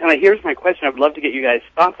 And so kind of here's my question. I would love to get you guys'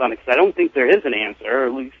 thoughts on it, because I don't think there is an answer, or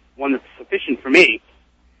at least one that's sufficient for me.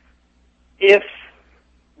 If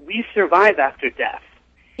we survive after death,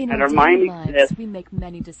 in and our our mind daily lives, exists... we make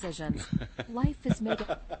many decisions. Life is made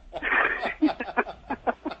up...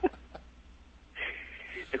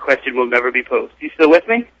 The question will never be posed. You still with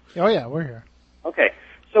me? Oh, yeah, we're here. Okay.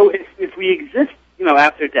 So if we exist,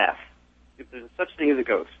 after death, if there's such thing as a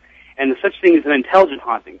ghost, and there's such thing as an intelligent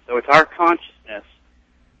haunting, so it's our consciousness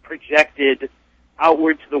projected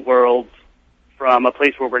outward to the world from a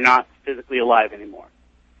place where we're not physically alive anymore.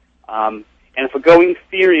 And if a going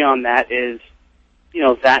theory on that is,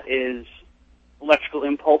 that is electrical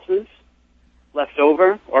impulses left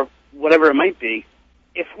over, or whatever it might be,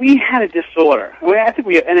 if we had a disorder, I think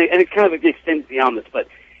and it kind of extends beyond this, but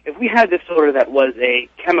if we had a disorder that was a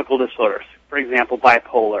chemical disorder, for example,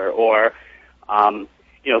 bipolar, or,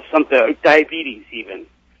 something, diabetes even,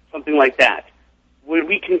 something like that, would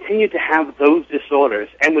we continue to have those disorders,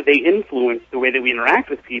 and would they influence the way that we interact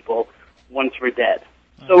with people once we're dead?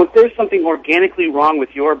 So if there's something organically wrong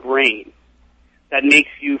with your brain that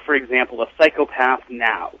makes you, for example, a psychopath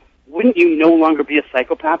now, wouldn't you no longer be a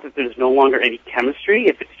psychopath if there's no longer any chemistry,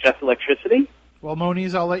 if it's just electricity? Well,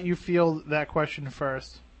 Moniz, I'll let you field that question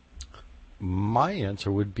first. My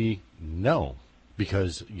answer would be no,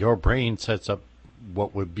 because your brain sets up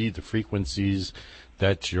what would be the frequencies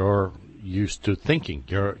that you're used to thinking.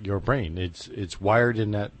 Your brain, it's wired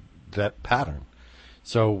in that pattern.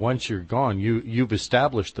 So once you're gone, you've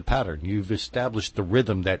established the pattern. You've established the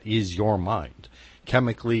rhythm that is your mind.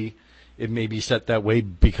 Chemically, it may be set that way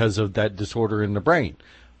because of that disorder in the brain.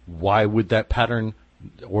 Why would that pattern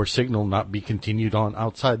or signal not be continued on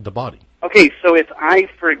outside the body? Okay, so if I,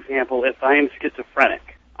 for example, if I am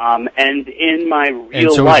schizophrenic, and in my real life...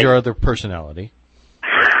 And so is your other personality.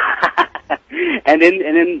 and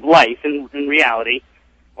in life, in reality,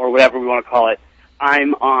 or whatever we want to call it,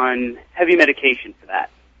 I'm on heavy medication for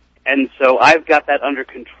that. And so I've got that under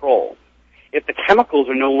control. If the chemicals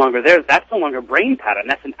are no longer there, that's no longer brain pattern.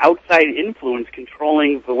 That's an outside influence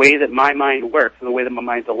controlling the way that my mind works and the way that my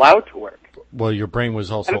mind's allowed to work. Well, your brain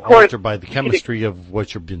was also altered by the chemistry of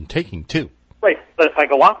what you've been taking, too. Right, but if I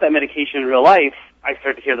go off that medication in real life, I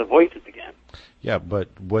start to hear the voices again. Yeah, but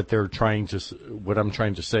what I'm trying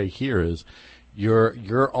to say here is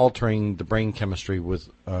you're altering the brain chemistry with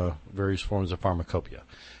various forms of pharmacopoeia.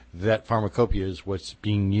 That pharmacopoeia is what's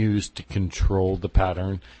being used to control the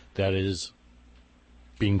pattern that is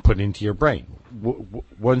being put into your brain.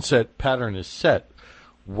 Once that pattern is set,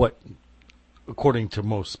 what, according to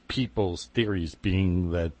most people's theories,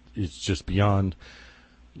 being that it's just beyond,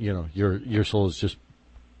 your soul is just,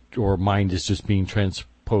 or mind is just being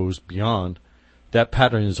transposed beyond, that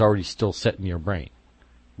pattern is already still set in your brain.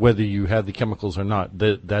 Whether you have the chemicals or not,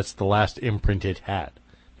 that's the last imprint it had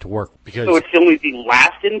to work. Because, so it's only the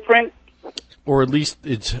last imprint? Or at least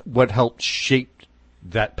it's what helped shape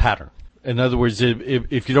that pattern. In other words,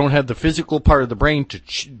 if you don't have the physical part of the brain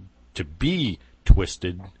to be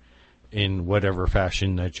twisted in whatever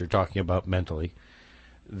fashion that you're talking about mentally,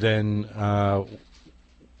 then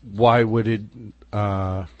why would it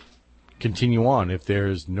continue on if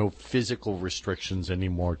there's no physical restrictions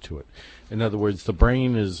anymore to it? In other words, the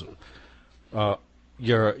brain is your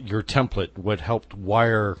template, what helped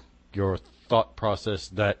wire your thought process,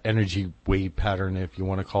 that energy wave pattern, if you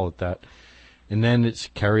want to call it that, and then it's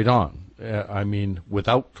carried on.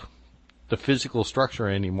 Without the physical structure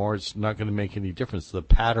anymore, it's not going to make any difference. The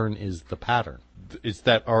pattern is the pattern. It's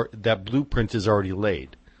that blueprint is already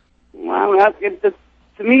laid. Well, to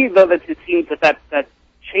me, though, that it seems that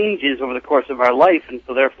changes over the course of our life, and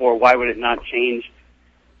so therefore, why would it not change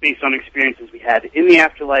based on experiences we had in the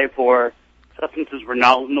afterlife or substances we're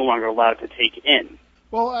no longer allowed to take in?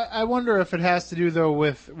 Well, I wonder if it has to do, though,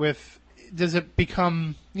 with does it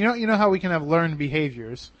become, you know how we can have learned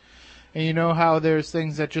behaviors, and you know how there's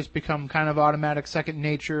things that just become kind of automatic second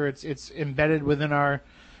nature. It's embedded within our,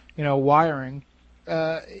 wiring.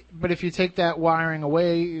 But if you take that wiring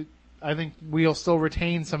away, I think we'll still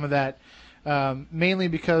retain some of that, mainly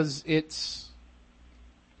because it's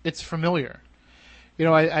familiar.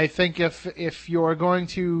 I think if you're going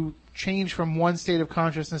to change from one state of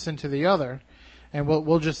consciousness into the other, and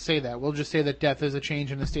we'll just say that. We'll just say that death is a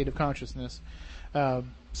change in the state of consciousness, so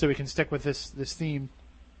we can stick with this theme.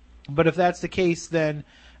 But if that's the case, then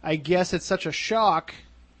I guess it's such a shock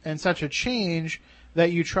and such a change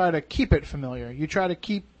that you try to keep it familiar. You try to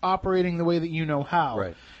keep operating the way that you know how.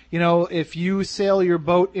 Right. If you sail your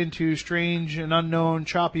boat into strange and unknown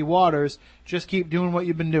choppy waters, just keep doing what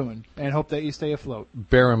you've been doing and hope that you stay afloat.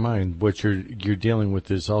 Bear in mind, what you're dealing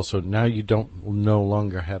with is also now you don't no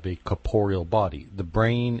longer have a corporeal body. The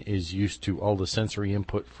brain is used to all the sensory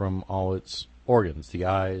input from all its organs, the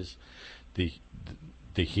eyes, the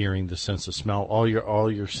hearing, the sense of smell. All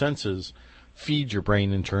your senses feed your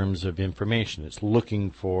brain in terms of information. It's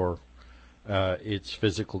looking for its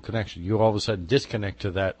physical connection. You all of a sudden disconnect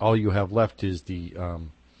to that. All you have left is the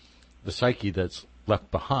psyche that's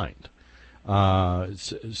left behind.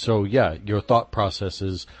 So your thought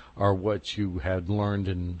processes are what you had learned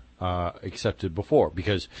and accepted before,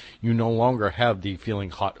 because you no longer have the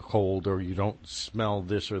feeling hot, cold, or you don't smell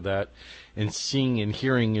this or that. And seeing and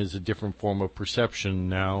hearing is a different form of perception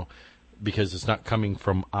now, because it's not coming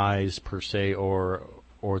from eyes per se or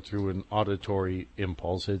through an auditory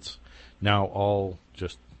impulse. It's now all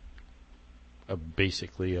just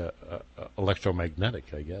basically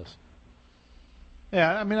electromagnetic, I guess.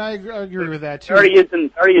 Yeah, I agree with that too. It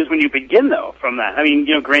already is when you begin, though, from that.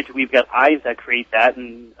 Granted, we've got eyes that create that,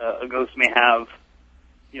 and a ghost may have,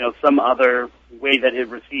 some other way that it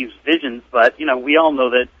receives visions, but, we all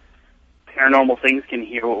know that paranormal things can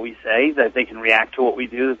hear what we say, that they can react to what we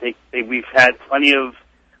do. That we've had plenty of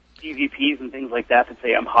EVPs and things like that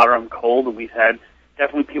say I'm hot or I'm cold, and we've had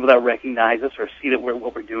definitely people that recognize us or see that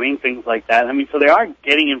what we're doing, things like that. I mean, so they are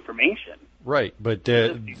getting information. Right, but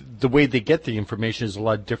the way they get the information is a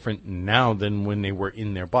lot different now than when they were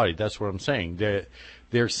in their body. That's what I'm saying.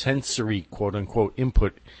 Their sensory, quote unquote,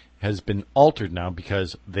 input has been altered now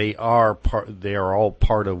because they are all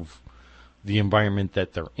part of the environment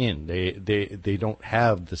that they're in. They don't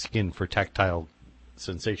have the skin for tactile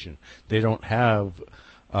sensation. They don't have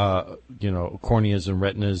corneas and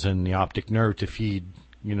retinas and the optic nerve to feed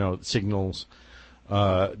signals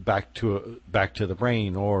back to the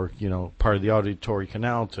brain, or part of the auditory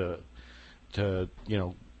canal to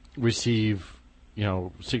receive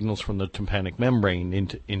signals from the tympanic membrane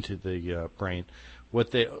into the brain.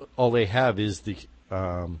 All they have is the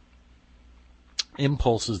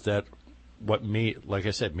impulses that like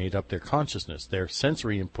I said, made up their consciousness. Their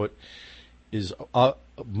sensory input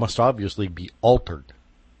must obviously be altered,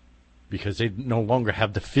 because they no longer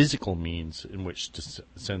have the physical means in which to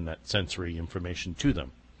send that sensory information to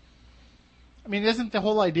them. I mean, isn't the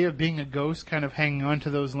whole idea of being a ghost kind of hanging on to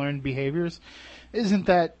those learned behaviors? Isn't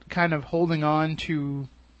that kind of holding on to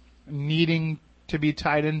needing to be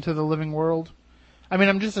tied into the living world? I mean,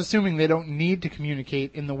 I'm just assuming they don't need to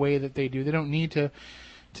communicate in the way that they do. They don't need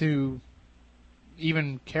to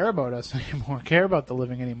even care about us anymore, care about the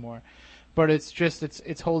living anymore. But it's just,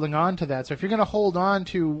 it's holding on to that. So if you're going to hold on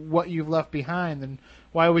to what you've left behind, then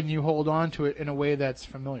why wouldn't you hold on to it in a way that's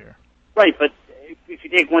familiar? Right, but if you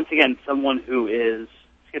take, once again, someone who is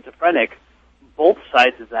schizophrenic, both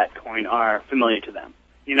sides of that coin are familiar to them.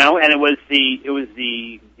 And it was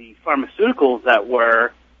the pharmaceuticals that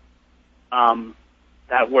were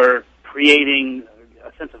creating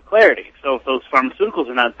a sense of clarity. So if those pharmaceuticals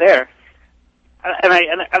are not there,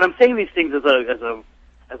 and I'm saying these things as a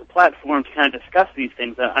platform to kind of discuss these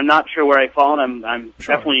things. I'm not sure where I fall, and I'm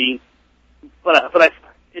sure. Definitely,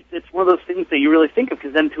 it's one of those things that you really think of,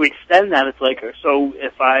 because then to extend that, it's like, so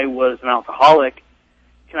if I was an alcoholic,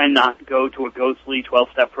 can I not go to a ghostly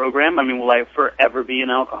 12-step program? I mean, will I forever be an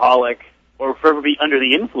alcoholic, or forever be under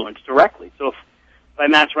the influence directly? So if by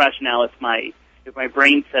mass rationale, if my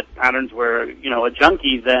brain set patterns were, a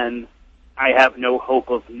junkie, then I have no hope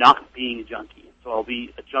of not being a junkie. So I'll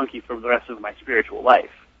be a junkie for the rest of my spiritual life,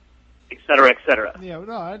 et cetera, et cetera. Yeah,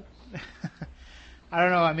 no, I don't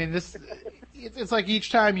know. I mean, it's like each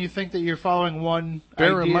time you think that you're following one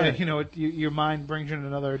idea, your mind brings you in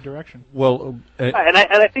another direction. Well, and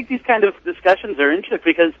I think these kind of discussions are interesting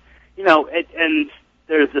because, and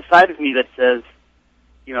there's a side of me that says,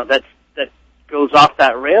 that goes off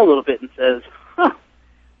that rail a little bit and says,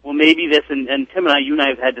 well, maybe this, and Tim and I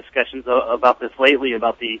have had discussions about this lately,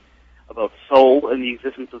 about soul and the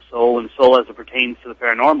existence of soul, and soul as it pertains to the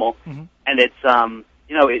paranormal. Mm-hmm. And it's,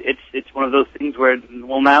 it's one of those things where,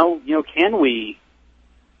 well, now, can we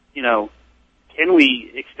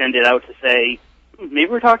extend it out to say, maybe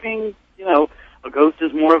we're talking, a ghost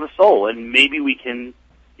is more of a soul, and maybe we can,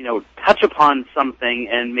 touch upon something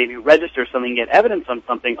and maybe register something, get evidence on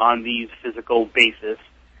something on these physical basis,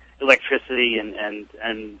 electricity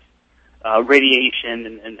and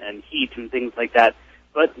radiation and heat and things like that.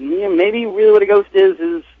 But maybe really what a ghost is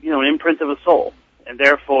an imprint of a soul, and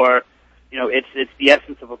therefore, it's the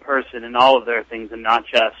essence of a person and all of their things, and not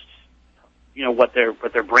just what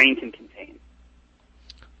their brain can contain.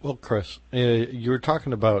 Well, Chris, you were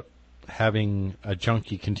talking about having a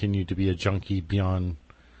junkie continue to be a junkie beyond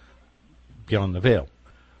the veil.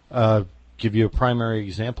 Give you a primary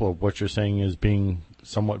example of what you're saying is being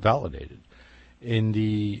somewhat validated. In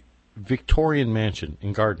the Victorian mansion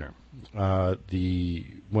in Gardner, they're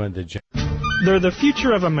the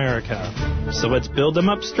future of America, so let's build them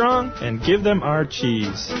up strong and give them our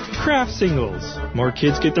cheese. Kraft Singles. More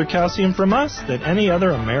kids get their calcium from us than any other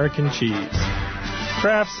American cheese.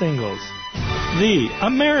 Kraft Singles. The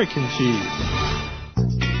American cheese.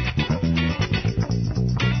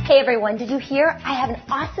 Hey everyone, did you hear? I have an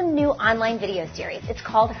awesome new online video series. It's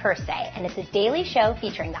called Her Say, and it's a daily show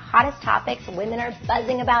featuring the hottest topics women are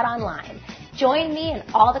buzzing about online. Join me in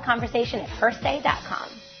all the conversation at hersay.com.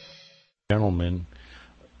 Gentleman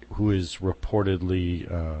who is reportedly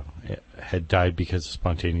had died because of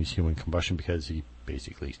spontaneous human combustion, because he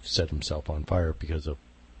basically set himself on fire because of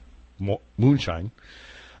moonshine.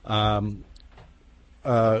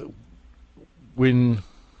 When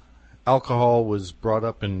alcohol was brought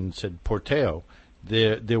up and said Porteo,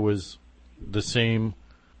 there was the same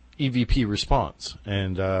EVP response,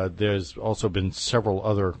 and there's also been several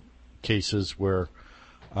other cases where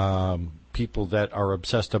people that are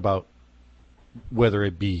obsessed about whether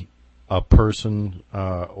it be a person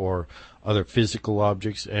or other physical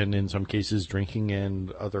objects, and in some cases drinking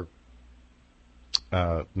and other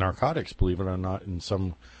narcotics, believe it or not, in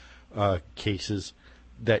some cases,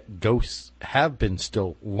 that ghosts have been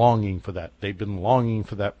still longing for that. They've been longing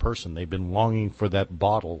for that person. They've been longing for that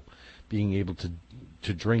bottle, being able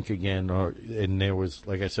to drink again. And there was,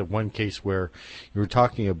 like I said, one case where you were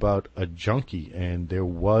talking about a junkie, and there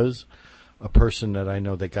was a person that I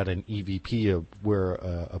know that got an EVP of where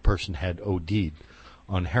a person had OD'd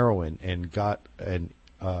on heroin and got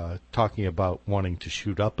talking about wanting to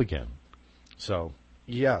shoot up again. So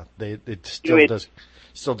yeah, it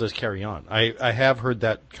still does carry on. I have heard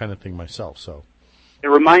that kind of thing myself. So it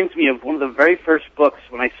reminds me of one of the very first books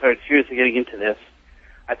when I started seriously getting into this.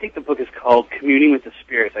 I think the book is called Communing with the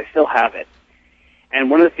Spirits. I still have it. And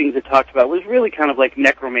one of the things it talked about was really kind of like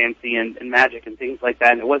necromancy and magic and things like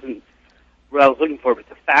that. And it wasn't what I was looking for, but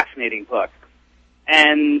it's a fascinating book.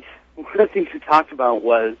 And one of the things it talked about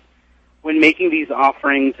was when making these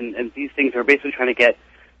offerings and these things are basically trying to get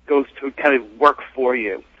ghosts to kind of work for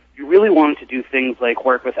you. You really wanted to do things like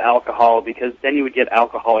work with alcohol, because then you would get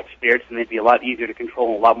alcoholic spirits and they'd be a lot easier to control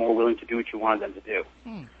and a lot more willing to do what you wanted them to do.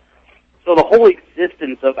 So the whole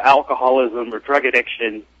existence of alcoholism or drug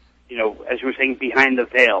addiction, you know, as you were saying, behind the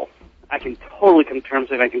veil, I can totally come to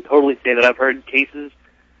terms with it. I can totally say that I've heard cases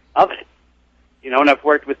of it. You know, and I've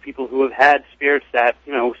worked with people who have had spirits that,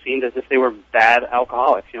 you know, seemed as if they were bad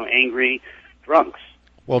alcoholics, you know, angry drunks.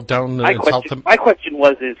 Well, my question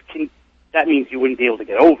was, that means you wouldn't be able to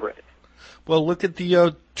get over it. Well, look at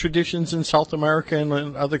the traditions in South America and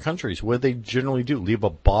in other countries where they generally do leave a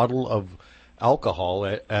bottle of alcohol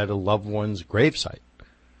at a loved one's gravesite.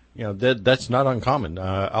 You know, that's not uncommon.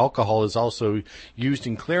 Alcohol is also used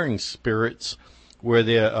in clearing spirits, where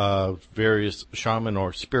the various shaman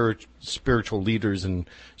or spiritual leaders in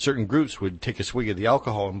certain groups would take a swig of the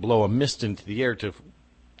alcohol and blow a mist into the air to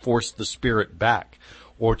force the spirit back,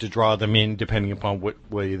 or to draw them in, depending upon what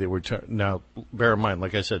way they were. Now, bear in mind,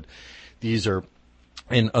 like I said, these are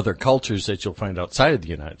in other cultures that you'll find outside of the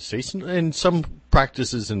United States, and some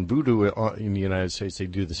practices in voodoo in the United States, they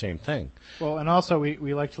do the same thing. Well, and also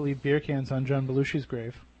we like to leave beer cans on John Belushi's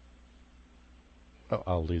grave. Oh,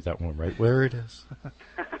 I'll leave that one right where it is.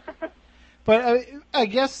 But I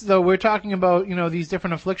guess, though, we're talking about, you know, these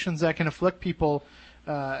different afflictions that can afflict people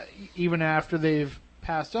even after they've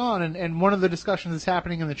passed on, and one of the discussions that's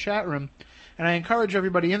happening in the chat room, and I encourage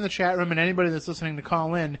everybody in the chat room and anybody that's listening to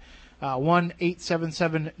call in,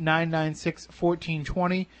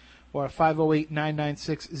 1-877-996-1420 or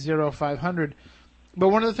 508-996-0500. But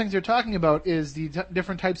one of the things they're talking about is the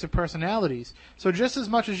different types of personalities. So just as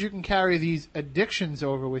much as you can carry these addictions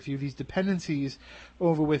over with you, these dependencies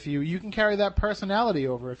over with you, you can carry that personality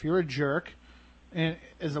over. If you're a jerk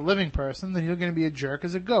as a living person, then you're going to be a jerk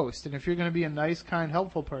as a ghost. And if you're going to be a nice, kind,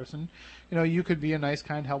 helpful person, you know, you could be a nice,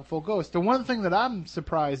 kind, helpful ghost. The one thing that I'm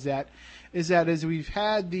surprised at is that as we've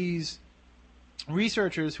had these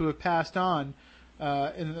researchers who have passed on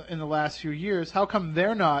in the last few years, how come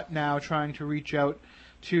they're not now trying to reach out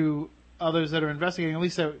to others that are investigating, at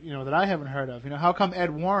least that, you know, that I haven't heard of? You know, how come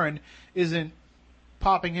Ed Warren isn't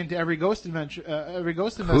popping into every ghost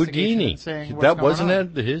investigation Houdini. And saying what's that going wasn't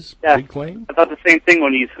on? his Yeah. big claim? I thought the same thing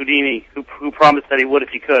when he's Houdini, who promised that he would if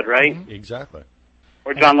he could, right? Mm-hmm. Exactly.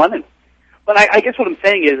 Or John Lennon. But I guess what I'm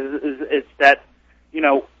saying is that, you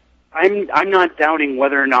know, I'm not doubting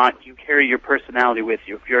whether or not you carry your personality with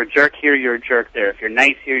you. If you're a jerk here, you're a jerk there. If you're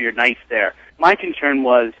nice here, you're nice there. My concern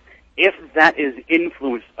was if that is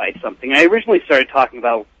influenced by something. I originally started talking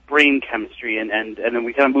about brain chemistry, and then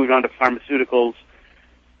we kind of moved on to pharmaceuticals.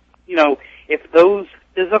 You know, if those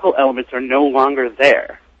physical elements are no longer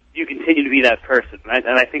there, you continue to be that person, right?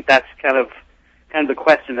 And I think that's kind of the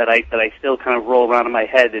question that I still kind of roll around in my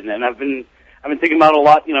head, and I've been thinking about a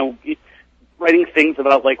lot, you know, writing things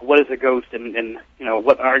about like what is a ghost and you know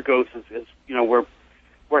what our ghost is. You know, we're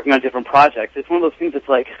working on different projects. It's one of those things that's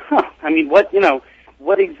like, I mean, what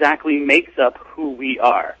exactly makes up who we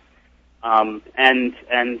are, and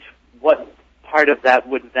what part of that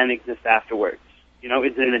would then exist afterwards? You know,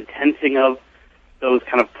 is it an intensing of those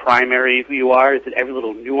kind of primary who you are? Is it every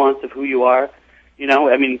little nuance of who you are? You know,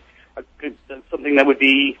 I mean, something that would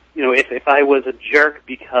be, you know, if I was a jerk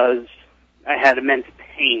because I had immense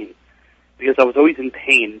pain, because I was always in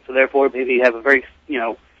pain, so therefore maybe have a very, you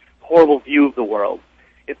know, horrible view of the world.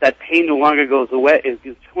 If that pain no longer goes away,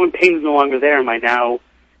 when pain is no longer there, am I now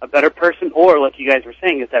a better person? Or, like you guys were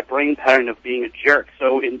saying, is that brain pattern of being a jerk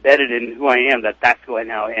so embedded in who I am that that's who I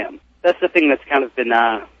now am? That's the thing that's kind of been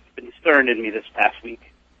stirring in me this past week.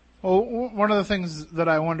 Well, one of the things that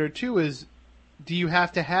I wonder, too, is do you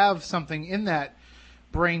have to have something in that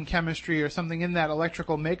brain chemistry or something in that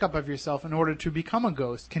electrical makeup of yourself in order to become a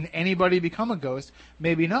ghost. Can anybody become a ghost?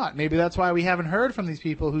 Maybe not. Maybe that's why we haven't heard from these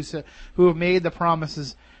people who have made the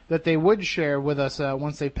promises that they would share with us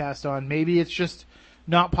once they passed on. Maybe it's just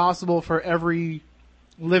not possible for every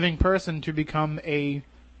living person to become a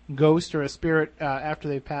ghost or a spirit after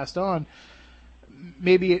they've passed on.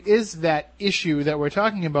 Maybe it is that issue that we're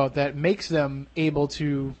talking about that makes them able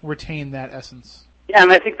to retain that essence. Yeah,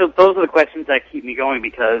 and I think those are the questions that keep me going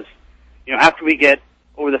because, after we get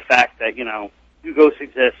over the fact that, do ghosts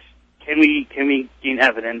exist, can we gain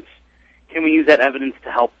evidence? Can we use that evidence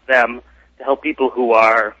to help them, to help people who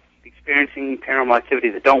are experiencing paranormal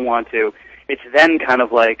activity that don't want to? It's then kind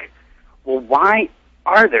of like, well, why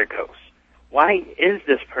are there ghosts? Why is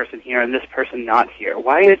this person here and this person not here?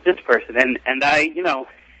 Why is this person? And I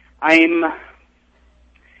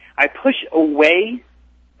push away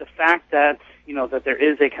the fact that, that there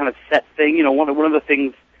is a kind of set thing. One of the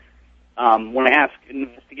things, when I ask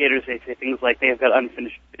investigators, they say things like they've got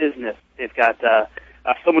unfinished business. They've got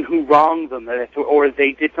someone who wronged them, or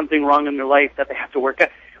they did something wrong in their life that they have to work out.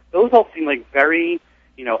 Those all seem like very,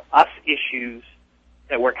 us issues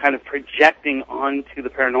that we're kind of projecting onto the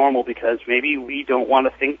paranormal because maybe we don't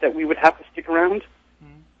want to think that we would have to stick around.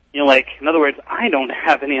 In other words, I don't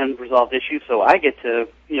have any unresolved issues, so I get to,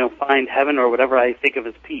 find heaven or whatever I think of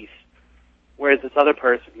as peace. Whereas this other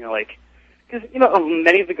person, because,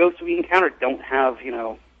 many of the ghosts we encounter don't have,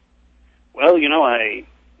 I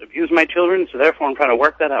abused my children, so therefore I'm trying to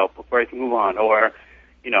work that out before I can move on. Or,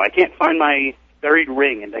 I can't find my buried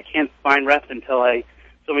ring, and I can't find rest until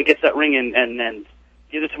someone gets that ring and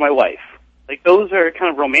gives it to my wife. Like, those are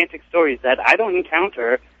kind of romantic stories that I don't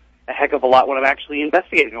encounter a heck of a lot when I'm actually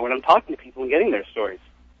investigating or when I'm talking to people and getting their stories.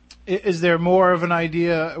 Is there more of an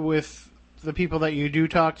idea with the people that you do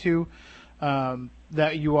talk to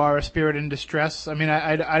that you are a spirit in distress? I mean,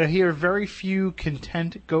 I hear very few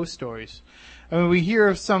content ghost stories. I mean, we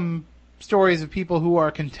hear some stories of people who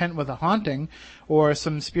are content with a haunting or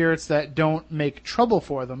some spirits that don't make trouble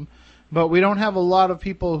for them, but we don't have a lot of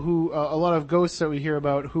people a lot of ghosts that we hear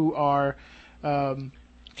about who are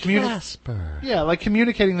Casper. Yeah, like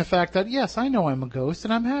communicating the fact that yes, I know I'm a ghost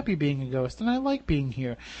and I'm happy being a ghost and I like being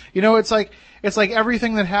here. It's like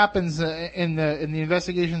everything that happens in the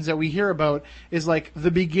investigations that we hear about is like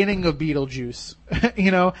the beginning of Beetlejuice,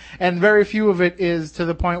 and very few of it is to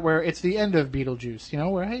the point where it's the end of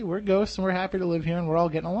Beetlejuice. Where hey, we're ghosts and we're happy to live here and we're all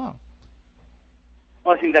getting along.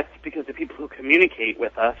 Well, I think that's because the people who communicate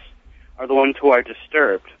with us are the ones who are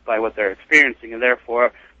disturbed by what they're experiencing, and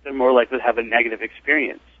therefore they're more likely to have a negative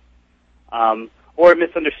experience. Or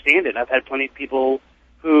misunderstand it. I've had plenty of people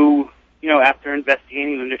who, after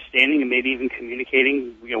investigating and understanding and maybe even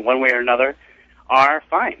communicating, one way or another, are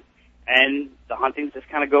fine. And the hauntings just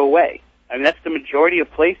kind of go away. I mean, that's the majority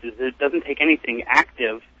of places. It doesn't take anything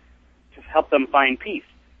active to help them find peace.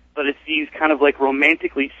 But it's these kind of like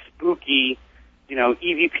romantically spooky,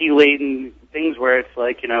 EVP-laden things where it's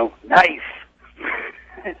like, knife.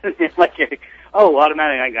 It's like,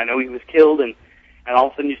 automatically, I know he was killed, and all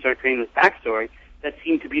of a sudden you start creating this backstory that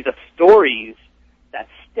seem to be the stories that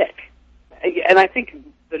stick. And I think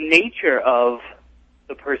the nature of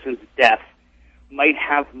the person's death might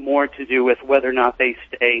have more to do with whether or not they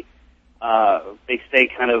stay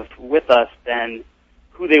kind of with us than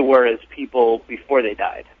who they were as people before they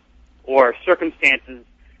died, or circumstances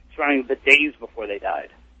surrounding the days before they died.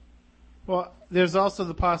 Well, there's also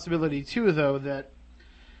the possibility, too, though, that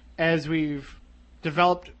as we've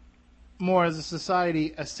developed more as a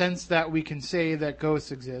society, a sense that we can say that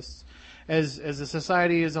ghosts exist. As a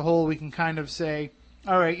society as a whole, we can kind of say,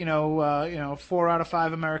 all right, 4 out of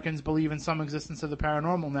 5 Americans believe in some existence of the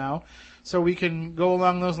paranormal now. So we can go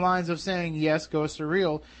along those lines of saying, yes, ghosts are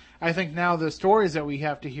real. I think now the stories that we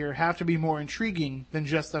have to hear have to be more intriguing than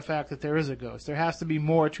just the fact that there is a ghost. There has to be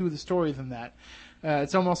more to the story than that.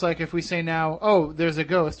 It's almost like if we say now, oh, there's a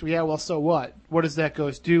ghost. Yeah, well, so what? What does that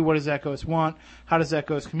ghost do? What does that ghost want? How does that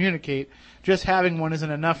ghost communicate? Just having one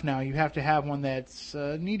isn't enough now. You have to have one that's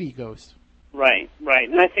a needy ghost. Right.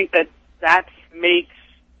 And I think that makes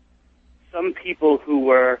some people who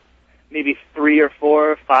were maybe 3 or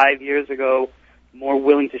 4 or 5 years ago more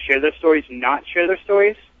willing to share their stories not share their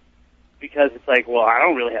stories, because it's like, well, I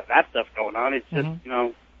don't really have that stuff going on. It's just,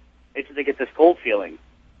 it's just they get this cold feeling.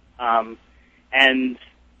 And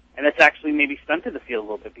that's actually maybe stunted the field a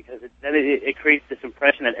little bit, because it creates this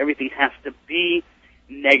impression that everything has to be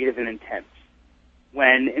negative and intense.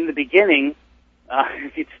 When in the beginning,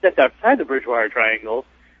 if you stepped outside the Bridgewater Triangle,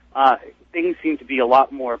 things seemed to be a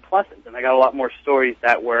lot more pleasant, and I got a lot more stories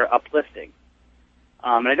that were uplifting.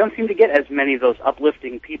 And I don't seem to get as many of those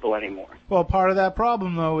uplifting people anymore. Well, part of that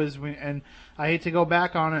problem, though, is and I hate to go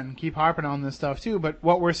back on it and keep harping on this stuff, too, but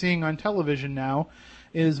what we're seeing on television now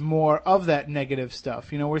is more of that negative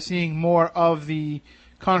stuff. We're seeing more of the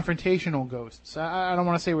confrontational ghosts. I don't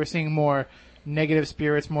want to say we're seeing more negative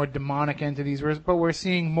spirits, more demonic entities, but we're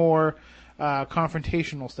seeing more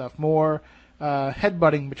confrontational stuff, more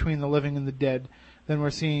headbutting between the living and the dead than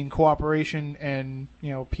we're seeing cooperation and,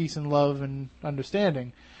 peace and love and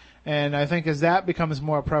understanding. And I think as that becomes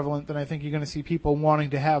more prevalent, then I think you're going to see people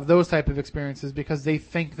wanting to have those type of experiences because they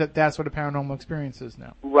think that that's what a paranormal experience is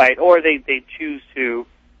now. Right, or they choose to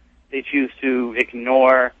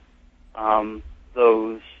ignore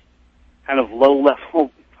those kind of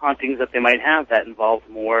low-level hauntings that they might have that involve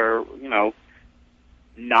more,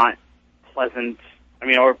 not pleasant,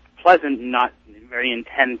 or pleasant, not very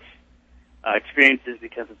intense experiences,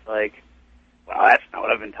 because it's like, well, that's not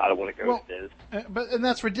what I've been taught what a ghost is. And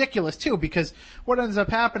that's ridiculous, too, because what ends up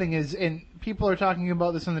happening is, and people are talking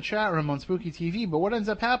about this in the chat room on Spooky TV, but what ends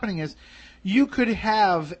up happening is you could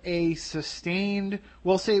have a sustained,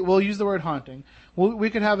 we'll use the word haunting, we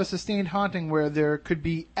could have a sustained haunting where there could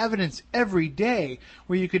be evidence every day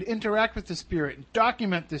where you could interact with the spirit,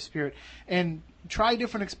 document the spirit, and try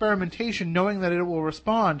different experimentation knowing that it will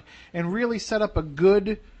respond, and really set up a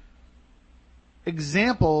good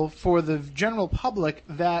example for the general public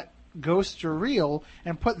that ghosts are real,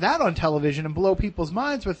 and put that on television and blow people's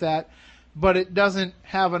minds with that, but it doesn't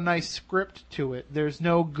have a nice script to it. There's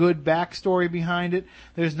no good backstory behind it.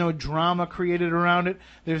 There's no drama created around it.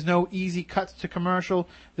 There's no easy cuts to commercial.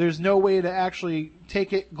 There's no way to actually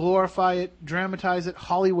take it, glorify it, dramatize it,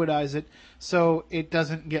 Hollywoodize it, so it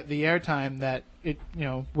doesn't get the airtime that it,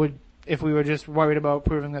 would if we were just worried about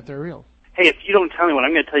proving that they're real. Hey, if you don't tell me one,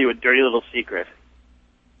 I'm going to tell you a dirty little secret.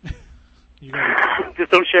 Just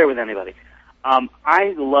don't share it with anybody.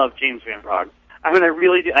 I love James Van Praagh. I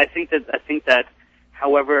really do. I think that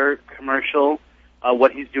however commercial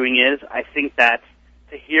what he's doing is, I think that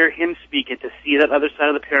to hear him speak and to see that other side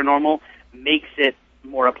of the paranormal makes it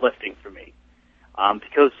more uplifting for me.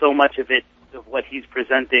 Because so much of what he's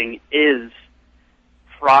presenting is,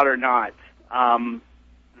 fraud or not,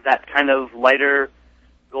 that kind of lighter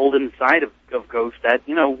golden side of ghosts that,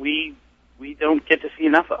 we don't get to see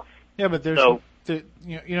enough of. Yeah, but there's, you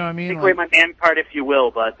know what I mean? Take away my man card if you will,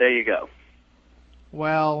 but there you go.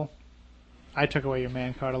 Well, I took away your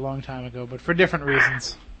man card a long time ago, but for different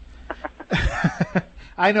reasons.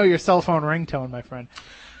 I know your cell phone ringtone, my friend.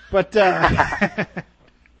 But the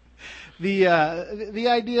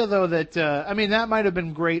idea, though, that that might have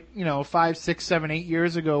been great, 5, 6, 7, 8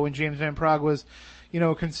 years ago when James Van Praagh was,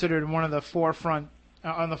 considered one of the forefront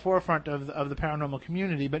of the paranormal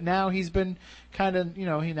community. But now he's been kind of,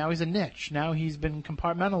 now he's a niche. Now he's been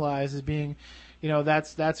compartmentalized as being,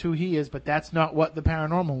 that's who he is, but that's not what the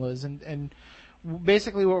paranormal is. And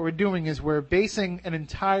basically what we're doing is we're basing an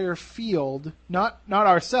entire field, not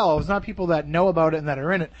ourselves, not people that know about it and that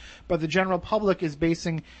are in it, but the general public is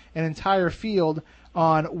basing an entire field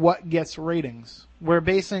on what gets ratings. We're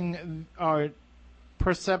basing our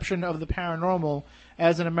perception of the paranormal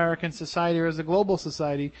as an American society or as a global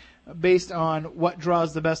society based on what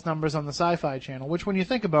draws the best numbers on the Sci-Fi Channel, which when you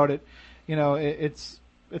think about it, it's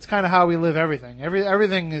kind of how we live everything.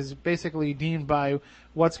 Everything is basically deemed by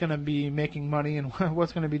what's going to be making money and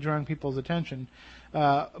what's going to be drawing people's attention.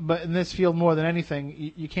 But in this field, more than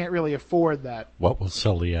anything, you can't really afford that. What will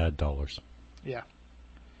sell the ad dollars? Yeah.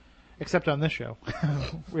 Except on this show.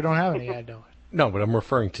 We don't have any ad dollars. No, but I'm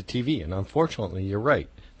referring to TV, and unfortunately, you're right.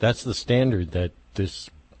 That's the standard that this,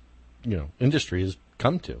 industry has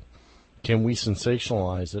come to. Can we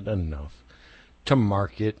sensationalize it enough to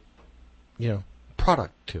market,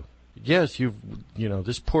 product to? Yes,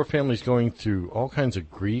 this poor family's going through all kinds of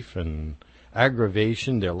grief and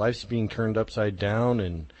aggravation. Their life's being turned upside down,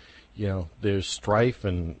 and, there's strife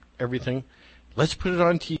and everything. Let's put it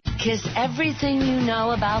on TV. Kiss everything you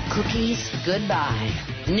know about cookies goodbye.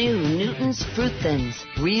 New Newton's Fruit Thins.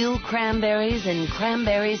 Real cranberries and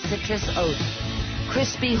cranberry citrus oat.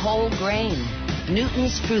 Crispy whole grain.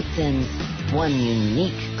 Newton's Fruit Thins. One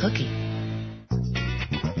unique cookie.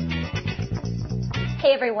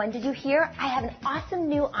 Hey everyone, did you hear? I have an awesome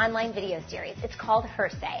new online video series. It's called Her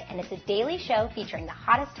Say, and it's a daily show featuring the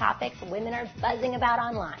hottest topics women are buzzing about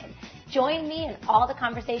online. Join me in all the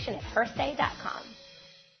conversation at hersay.com.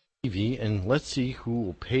 TV, and let's see who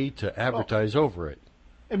will pay to advertise over it.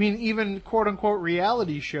 Even quote-unquote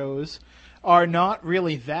reality shows are not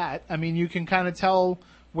really that. You can kind of tell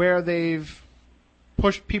where they've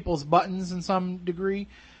pushed people's buttons in some degree.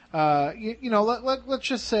 Let's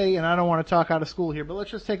just say, and I don't want to talk out of school here, but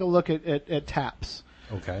let's just take a look at TAPS.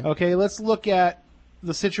 Okay. Okay, let's look at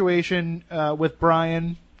the situation with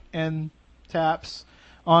Brian and Taps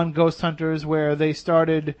on Ghost Hunters, where they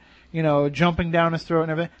started, jumping down his throat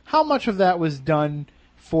and everything. How much of that was done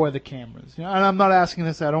for the cameras? And I'm not asking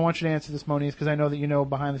this. I don't want you to answer this, Moniz, because I know that you know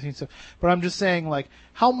behind the scenes stuff. But I'm just saying, like,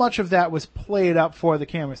 how much of that was played up for the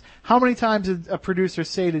cameras? How many times did a producer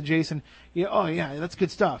say to Jason, "Oh yeah, that's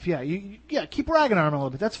good stuff. Yeah, keep ragging on him a little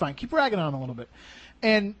bit. That's fine. Keep ragging on him a little bit."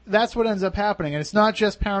 And that's what ends up happening. And it's not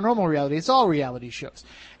just paranormal reality. It's all reality shows.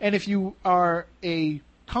 And if you are a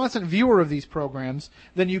constant viewer of these programs,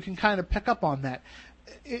 then you can kind of pick up on that.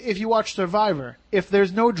 If you watch Survivor, if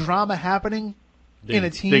there's no drama happening in a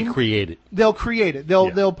team, they create it. They'll create it.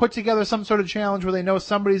 They'll put together some sort of challenge where they know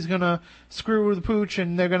somebody's going to screw the pooch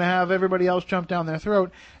and they're going to have everybody else jump down their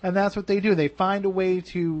throat. And that's what they do. They find a way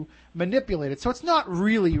to manipulate it. So it's not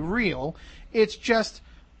really real. It's just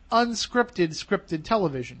unscripted, scripted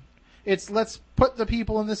television. It's let's put the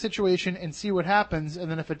people in this situation and see what happens,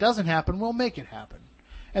 and then if it doesn't happen, we'll make it happen.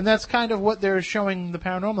 And that's kind of what they're showing the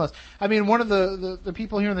paranormalists. I mean, one of the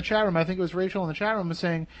people here in the chat room, I think it was Rachel in the chat room, was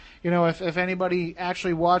saying, if anybody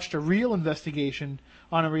actually watched a real investigation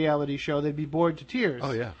on a reality show, they'd be bored to tears.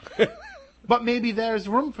 Oh, yeah. But maybe there's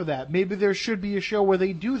room for that. Maybe there should be a show where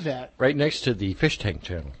they do that. Right next to the Fish Tank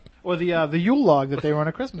channel. Or the Yule log that they run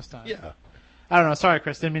at Christmas time. Yeah. I don't know. Sorry,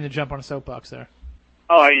 Chris. Didn't mean to jump on a soapbox there.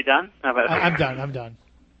 Oh, are you done? I'm done.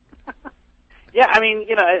 Yeah, I mean,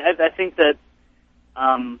 I think that,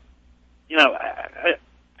 I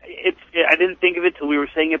didn't think of it till we were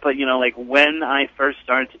saying it, but, like when I first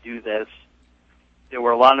started to do this, there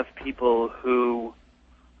were a lot of people who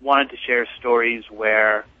wanted to share stories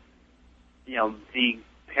where, the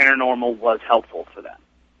paranormal was helpful for them.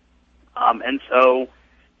 And so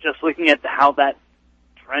just looking at how that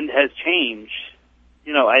trend has changed,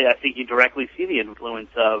 I think you directly see the influence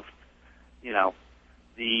of, the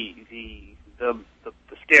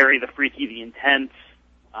scary, the freaky, the intense,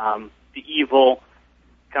 the evil,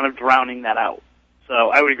 kind of drowning that out. So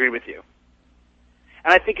I would agree with you.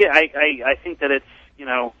 And I think I think that it's,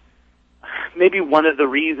 maybe one of the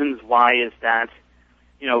reasons why is that,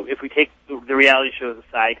 if we take the reality shows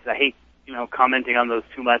aside, because I hate, commenting on those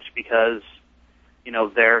too much because,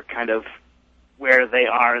 they're kind of where they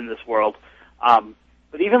are in this world.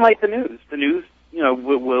 But even like the news,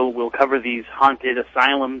 will cover these haunted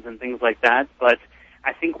asylums and things like that. But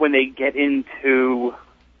I think when they get into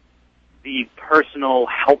the personal,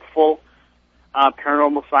 helpful,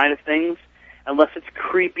 paranormal side of things, unless it's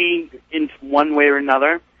creepy in one way or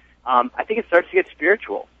another, I think it starts to get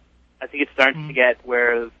spiritual. I think it starts to get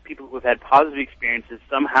where people who have had positive experiences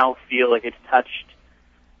somehow feel like it's touched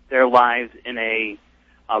their lives in a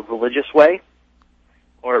religious way,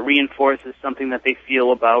 or it reinforces something that they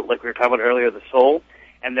feel about, like we were talking about earlier, the soul,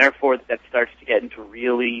 and therefore that starts to get into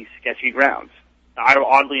really sketchy grounds. Now,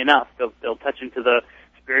 oddly enough, they'll touch into the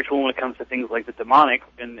spiritual when it comes to things like the demonic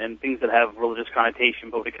and things that have religious connotation,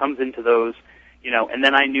 but when it comes into those, and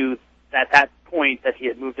then I knew at that point that he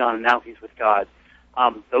had moved on and now he's with God.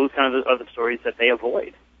 Those kind of are the stories that they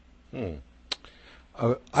avoid.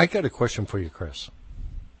 I got a question for you, Chris.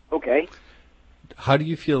 Okay. How do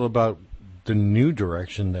you feel about the new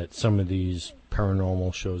direction that some of these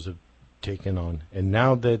paranormal shows have taken on? And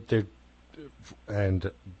now that they're,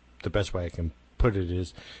 and the best way I can put it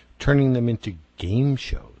is, turning them into game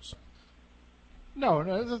shows.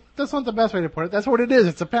 No, that's not the best way to put it. That's what it is.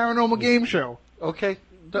 It's a paranormal game show. Okay.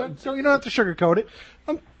 So you don't have to sugarcoat it.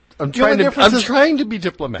 I'm trying to be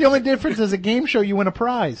diplomatic. The only difference is a game show, you win a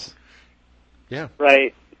prize. Yeah.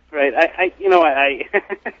 Right.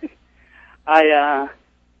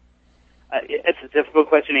 It's a difficult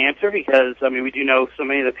question to answer because, we do know so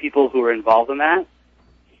many of the people who are involved in that.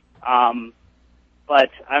 But,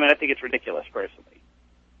 I think it's ridiculous, personally.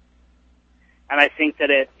 And I think that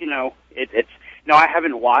I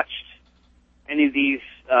haven't watched any of these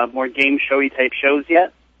more game showy type shows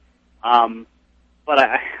yet. But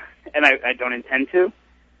I don't intend to.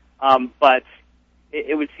 But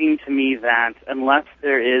it would seem to me that unless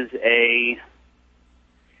there is a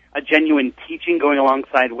genuine teaching going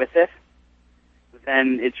alongside with it,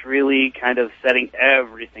 then it's really kind of setting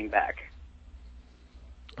everything back.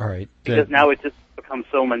 All right. Because now it just becomes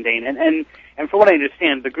so mundane. And from what I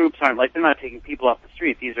understand, the groups aren't they're not taking people off the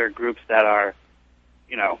street. These are groups that are,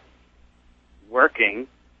 working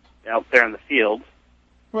out there in the field.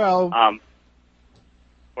 Well,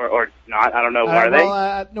 or not. I don't know. Are they?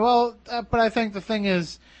 But I think the thing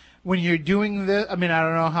is, when you're doing this, I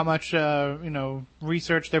don't know how much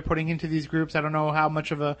research they're putting into these groups. I don't know how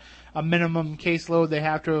much of a minimum caseload they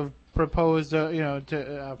have to have proposed,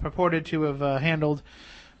 purported to have handled.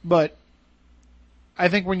 But I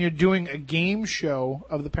think when you're doing a game show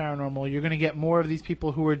of the paranormal, you're going to get more of these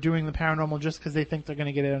people who are doing the paranormal just because they think they're going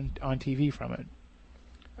to get it on TV from it.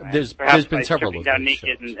 There's been several of down those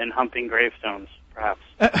naked and humping gravestones, perhaps.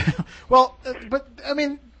 Well, but I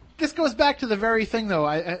mean, this goes back to the very thing, though.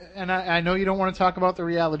 I know you don't want to talk about the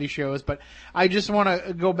reality shows, but I just want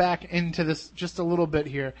to go back into this just a little bit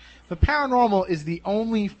here. The paranormal is the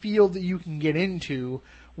only field that you can get into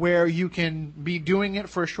where you can be doing it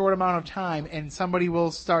for a short amount of time, and somebody will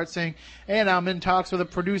start saying, "And I'm in talks with a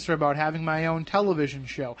producer about having my own television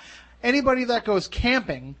show." Anybody that goes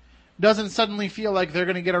camping doesn't suddenly feel like they're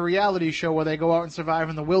going to get a reality show where they go out and survive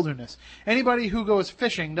in the wilderness. Anybody who goes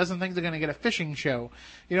fishing doesn't think they're going to get a fishing show.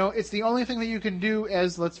 You know, it's the only thing that you can do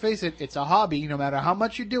as, let's face it, it's a hobby. No matter how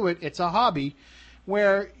much you do it, it's a hobby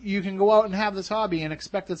where you can go out and have this hobby and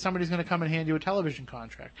expect that somebody's going to come and hand you a television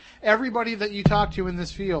contract. Everybody that you talk to in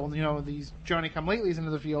this field, you know, these Johnny-come-latelys into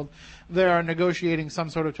the field, they're negotiating some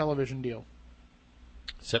sort of television deal.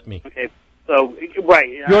 Except me. Okay, so, right.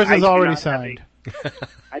 Yours is already signed.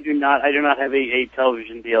 I do not have a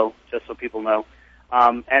television deal, just so people know.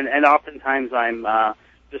 And oftentimes I'm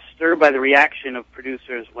disturbed by the reaction of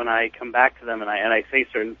producers when I come back to them and I say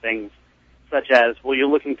certain things, such as, well, you're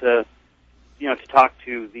looking to, you know, to talk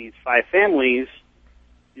to these 5 families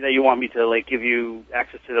that you want me to, like, give you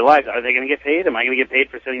access to their lives. Are they going to get paid? Am I going to get paid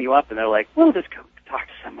for setting you up? And they're like, well, just go talk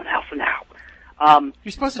to someone else now.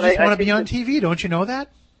 You're supposed to just want to be on TV, don't you know that?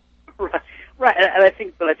 Right, and I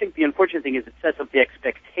think the unfortunate thing is it sets up the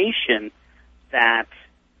expectation that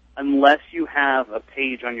unless you have a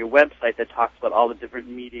page on your website that talks about all the different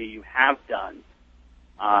media you have done,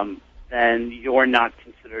 then you're not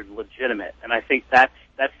considered legitimate. And I think that's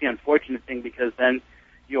the unfortunate thing, because then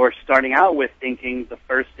you're starting out with thinking the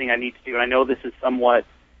first thing I need to do, and I know this is somewhat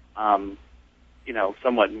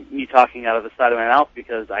me talking out of the side of my mouth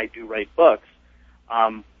because I do write books.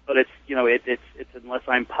 But it's, you know, it's unless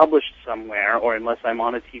I'm published somewhere, or unless I'm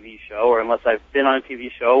on a TV show, or unless I've been on a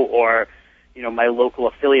TV show, or, you know, my local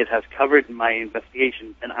affiliate has covered my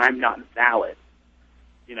investigation, then I'm not valid.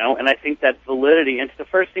 You know, and I think that validity, and it's the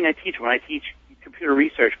first thing I teach when I teach computer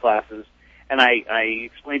research classes, and I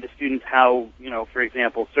explain to students how, you know, for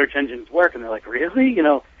example, search engines work, and they're like, really? You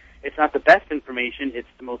know, it's not the best information, it's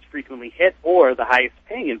the most frequently hit or the highest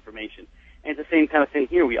paying information. And it's the same kind of thing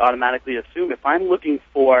here. We automatically assume if I'm looking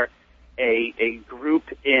for a group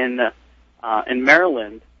in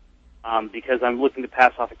Maryland, because I'm looking to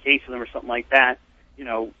pass off a case for them or something like that, you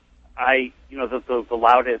know, the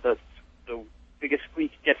loudest, the biggest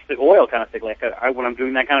squeak gets the oil kind of thing. Like when I'm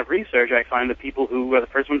doing that kind of research, I find the people who are the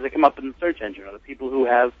first ones that come up in the search engine are the people who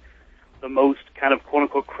have the most kind of quote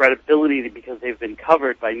unquote credibility because they've been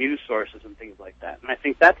covered by news sources and things like that. And I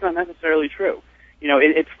think that's not necessarily true. You know,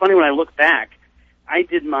 it's funny when I look back. I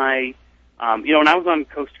did my, when I was on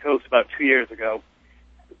Coast to Coast about 2 years ago,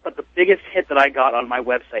 but the biggest hit that I got on my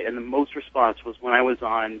website and the most response was when I was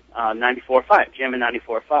on 94.5, Jam in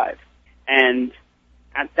 94.5. And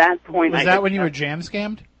at that point... Was that when you were jam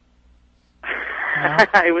scammed? No?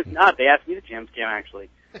 I was not. They asked me to jam scam,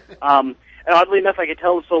 actually. And oddly enough, I could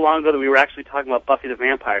tell it was so long ago that we were actually talking about Buffy the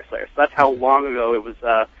Vampire Slayer. So that's how long ago it was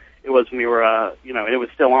when we were, and it was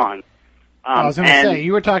still on. I was going to say,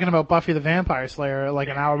 you were talking about Buffy the Vampire Slayer like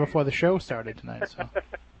an hour before the show started tonight. So.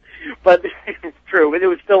 But it's true. It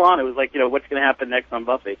was still on. It was like, what's going to happen next on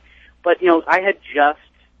Buffy? But, I had just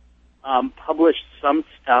published some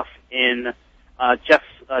stuff in Jeff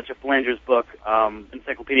Belanger's book,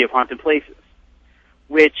 Encyclopedia of Haunted Places,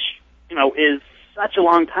 which, is such a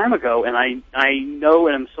long time ago, and I know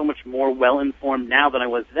and I'm so much more well-informed now than I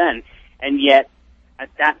was then, and yet at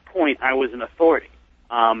that point I was an authority.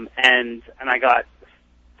 And I got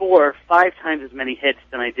 4 or 5 times as many hits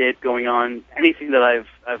than I did going on anything that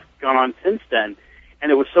I've gone on since then.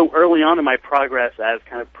 And it was so early on in my progress as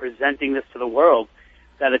kind of presenting this to the world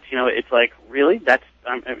that it's like, really? That's,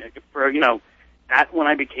 that when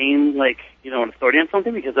I became an authority on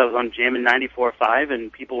something because I was on Jam in 94.5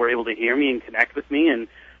 and people were able to hear me and connect with me and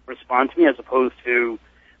respond to me as opposed to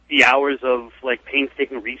the hours of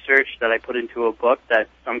painstaking research that I put into a book that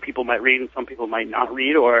some people might read and some people might not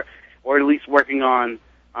read, or at least working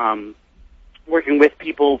with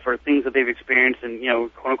people for things that they've experienced and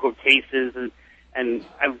quote unquote cases, and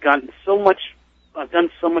I've done so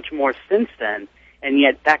much more since then, and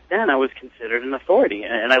yet back then I was considered an authority,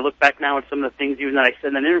 and I look back now at some of the things even that I said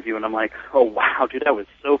in an interview, and I'm like, oh wow, dude, that was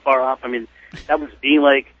so far off. I mean, that was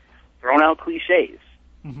being thrown out cliches.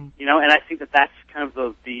 Mm-hmm. And I think that that's kind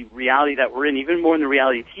of the reality that we're in, even more in the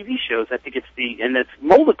reality TV shows. I think and it's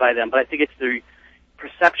molded by them, but I think it's the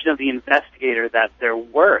perception of the investigator that their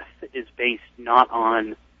worth is based not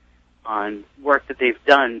on on work that they've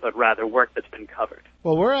done, but rather work that's been covered.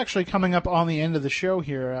 Well, we're actually coming up on the end of the show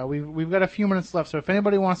here. We've got a few minutes left, so if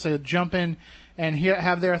anybody wants to jump in and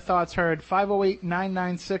have their thoughts heard,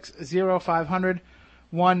 508-996-0500,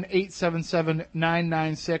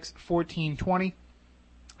 1-877-996-1420.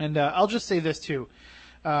 And I'll just say this too,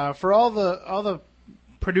 for all the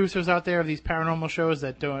producers out there of these paranormal shows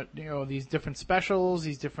that do these different specials,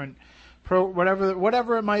 these different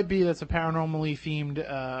whatever it might be that's a paranormally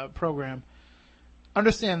themed program,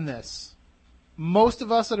 understand this: most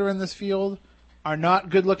of us that are in this field are not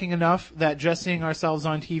good looking enough that just seeing ourselves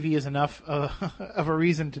on TV is enough of a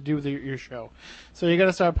reason to do your show. So you got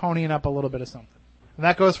to start ponying up a little bit of something, and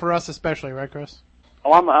that goes for us especially, right, Chris?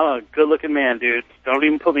 Oh, I'm a good-looking man, dude. Don't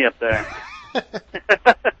even put me up there.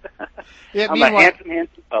 Yeah, I'm a handsome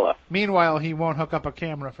fella. Meanwhile, he won't hook up a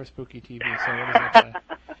camera for Spooky TV, so what does that say?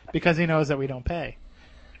 Because he knows that we don't pay.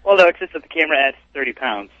 Well, no, it's just that the camera adds 30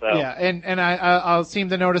 pounds, so. Yeah, and I'll seem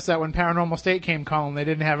to notice that when Paranormal State came calling, they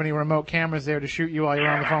didn't have any remote cameras there to shoot you while you're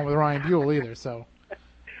on the phone with Ryan Buell either, so.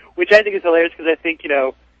 Which I think is hilarious because I think, you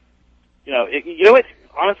know what?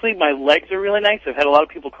 Honestly, my legs are really nice. I've had a lot of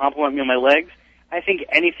people compliment me on my legs. I think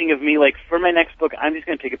anything of me, like for my next book, I'm just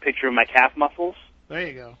going to take a picture of my calf muscles. There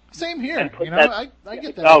you go. Same here. I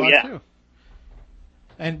get that a lot too.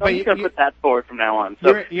 I'm just going to put that forward from now on.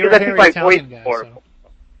 So you're a hairy Italian guy. So.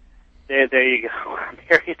 There you go. I'm a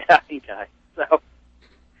hairy Italian guy. So,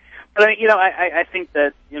 but I think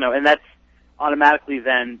that and that's automatically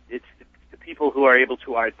then it's the people who are able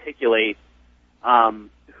to articulate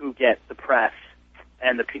who get the press,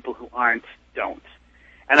 and the people who aren't don't.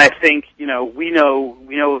 And I think, we know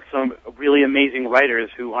of some really amazing writers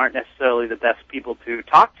who aren't necessarily the best people to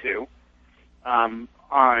talk to, on,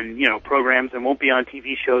 programs and won't be on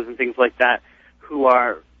TV shows and things like that, who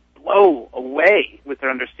are blow away with their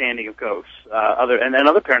understanding of ghosts, other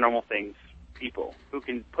paranormal things, people who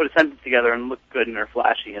can put a sentence together and look good and are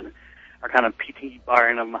flashy and are kind of PT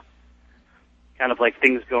barring them, kind of like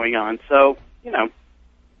things going on. So,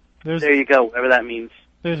 there you go, whatever that means.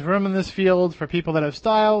 There's room in this field for people that have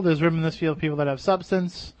style. There's room in this field for people that have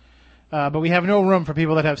substance. But we have no room for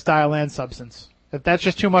people that have style and substance. That's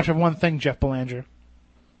just too much of one thing, Jeff Belanger.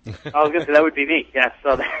 I was going to say that would be me. Yeah,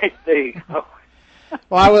 so there you go.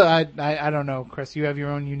 Well, I don't know, Chris. You have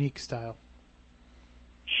your own unique style.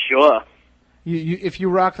 Sure. If you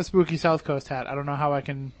rock the Spooky South Coast hat, I don't know how I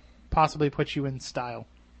can possibly put you in style.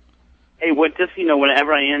 Hey,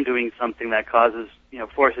 whenever I am doing something that causes,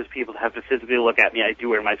 forces people to have to physically look at me, I do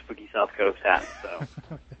wear my Spooky South Coast hat. So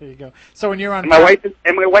there you go. So when you're on, and my wife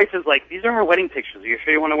is like, "These are our wedding pictures. Are you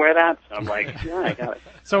sure you want to wear that?" So I'm like, "Yeah, I got it."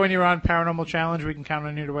 So when you're on Paranormal Challenge, we can count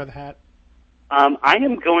on you to wear the hat. I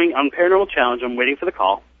am going on Paranormal Challenge. I'm waiting for the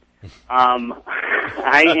call.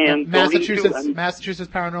 I am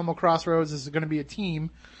Massachusetts Paranormal Crossroads is going to be a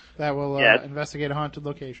team that will investigate a haunted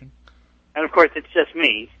location. And of course, it's just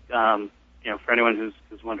me. For anyone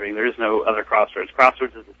who's wondering, there is no other Crossroads.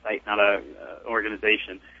 Crossroads is a site, not a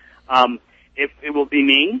organization. It will be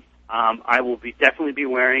me. I will definitely be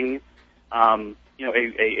wearing,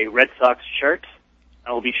 a Red Sox shirt.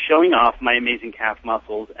 I will be showing off my amazing calf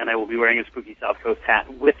muscles, and I will be wearing a Spooky South Coast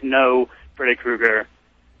hat with no Freddy Krueger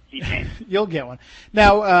keychain. You'll get one.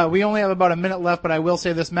 Now, we only have about a minute left, but I will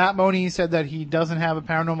say this. Matt Moni said that he doesn't have a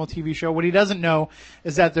paranormal TV show. What he doesn't know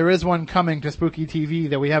is that there is one coming to Spooky TV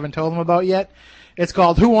that we haven't told him about yet. It's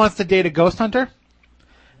called Who Wants to Date a Ghost Hunter?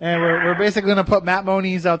 And we're basically going to put Matt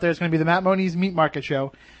Moniz out there. It's going to be the Matt Moniz Meat Market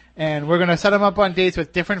Show. And we're going to set him up on dates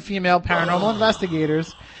with different female paranormal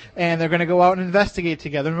investigators. And they're going to go out and investigate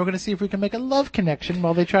together. And we're going to see if we can make a love connection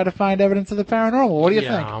while they try to find evidence of the paranormal. What do you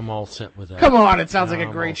think? Yeah, I'm all set with that. Come on, it sounds like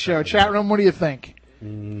a great show. Chat room, what do you think?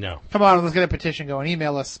 No. Come on, let's get a petition going.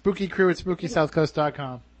 Email us,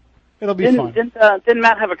 spookycrew@spookysouthcoast.com. It'll be fun. Didn't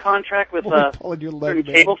Matt have a contract with certain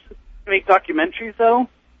cable to make documentaries, though?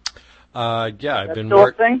 Yeah,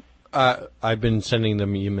 I've been sending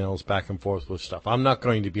them emails back and forth with stuff. I'm not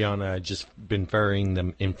going to be on it. I've just been ferrying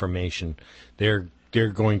them information. They're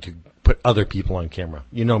going to put other people on camera.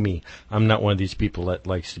 You know me. I'm not one of these people that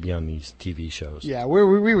likes to be on these TV shows. Yeah, we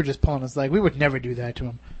were just pulling his leg. We would never do that to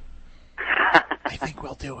him. I think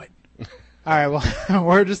we'll do it. All right, well,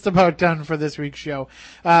 we're just about done for this week's show.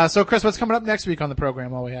 So, Chris, what's coming up next week on the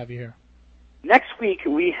program while we have you here? Next week,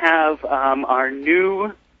 we have our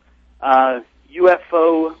new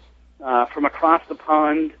UFO from across the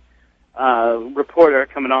pond reporter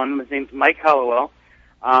coming on. His name's Mike Hollowell.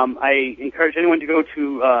 I encourage anyone to go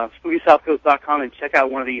to SpookySouthCoast.com and check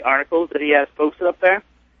out one of the articles that he has posted up there.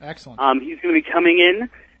 Excellent. He's going to be coming in.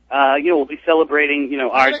 We'll be celebrating,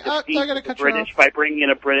 our defeat of the British by bringing in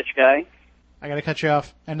a British guy. I got to cut you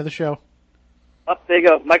off. End of the show. Oh, there you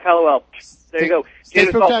go. Mike Hollowell. There you go. Stay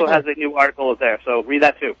Janice also spectacular. has a new article there, so read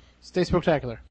that too. Stay spectacular.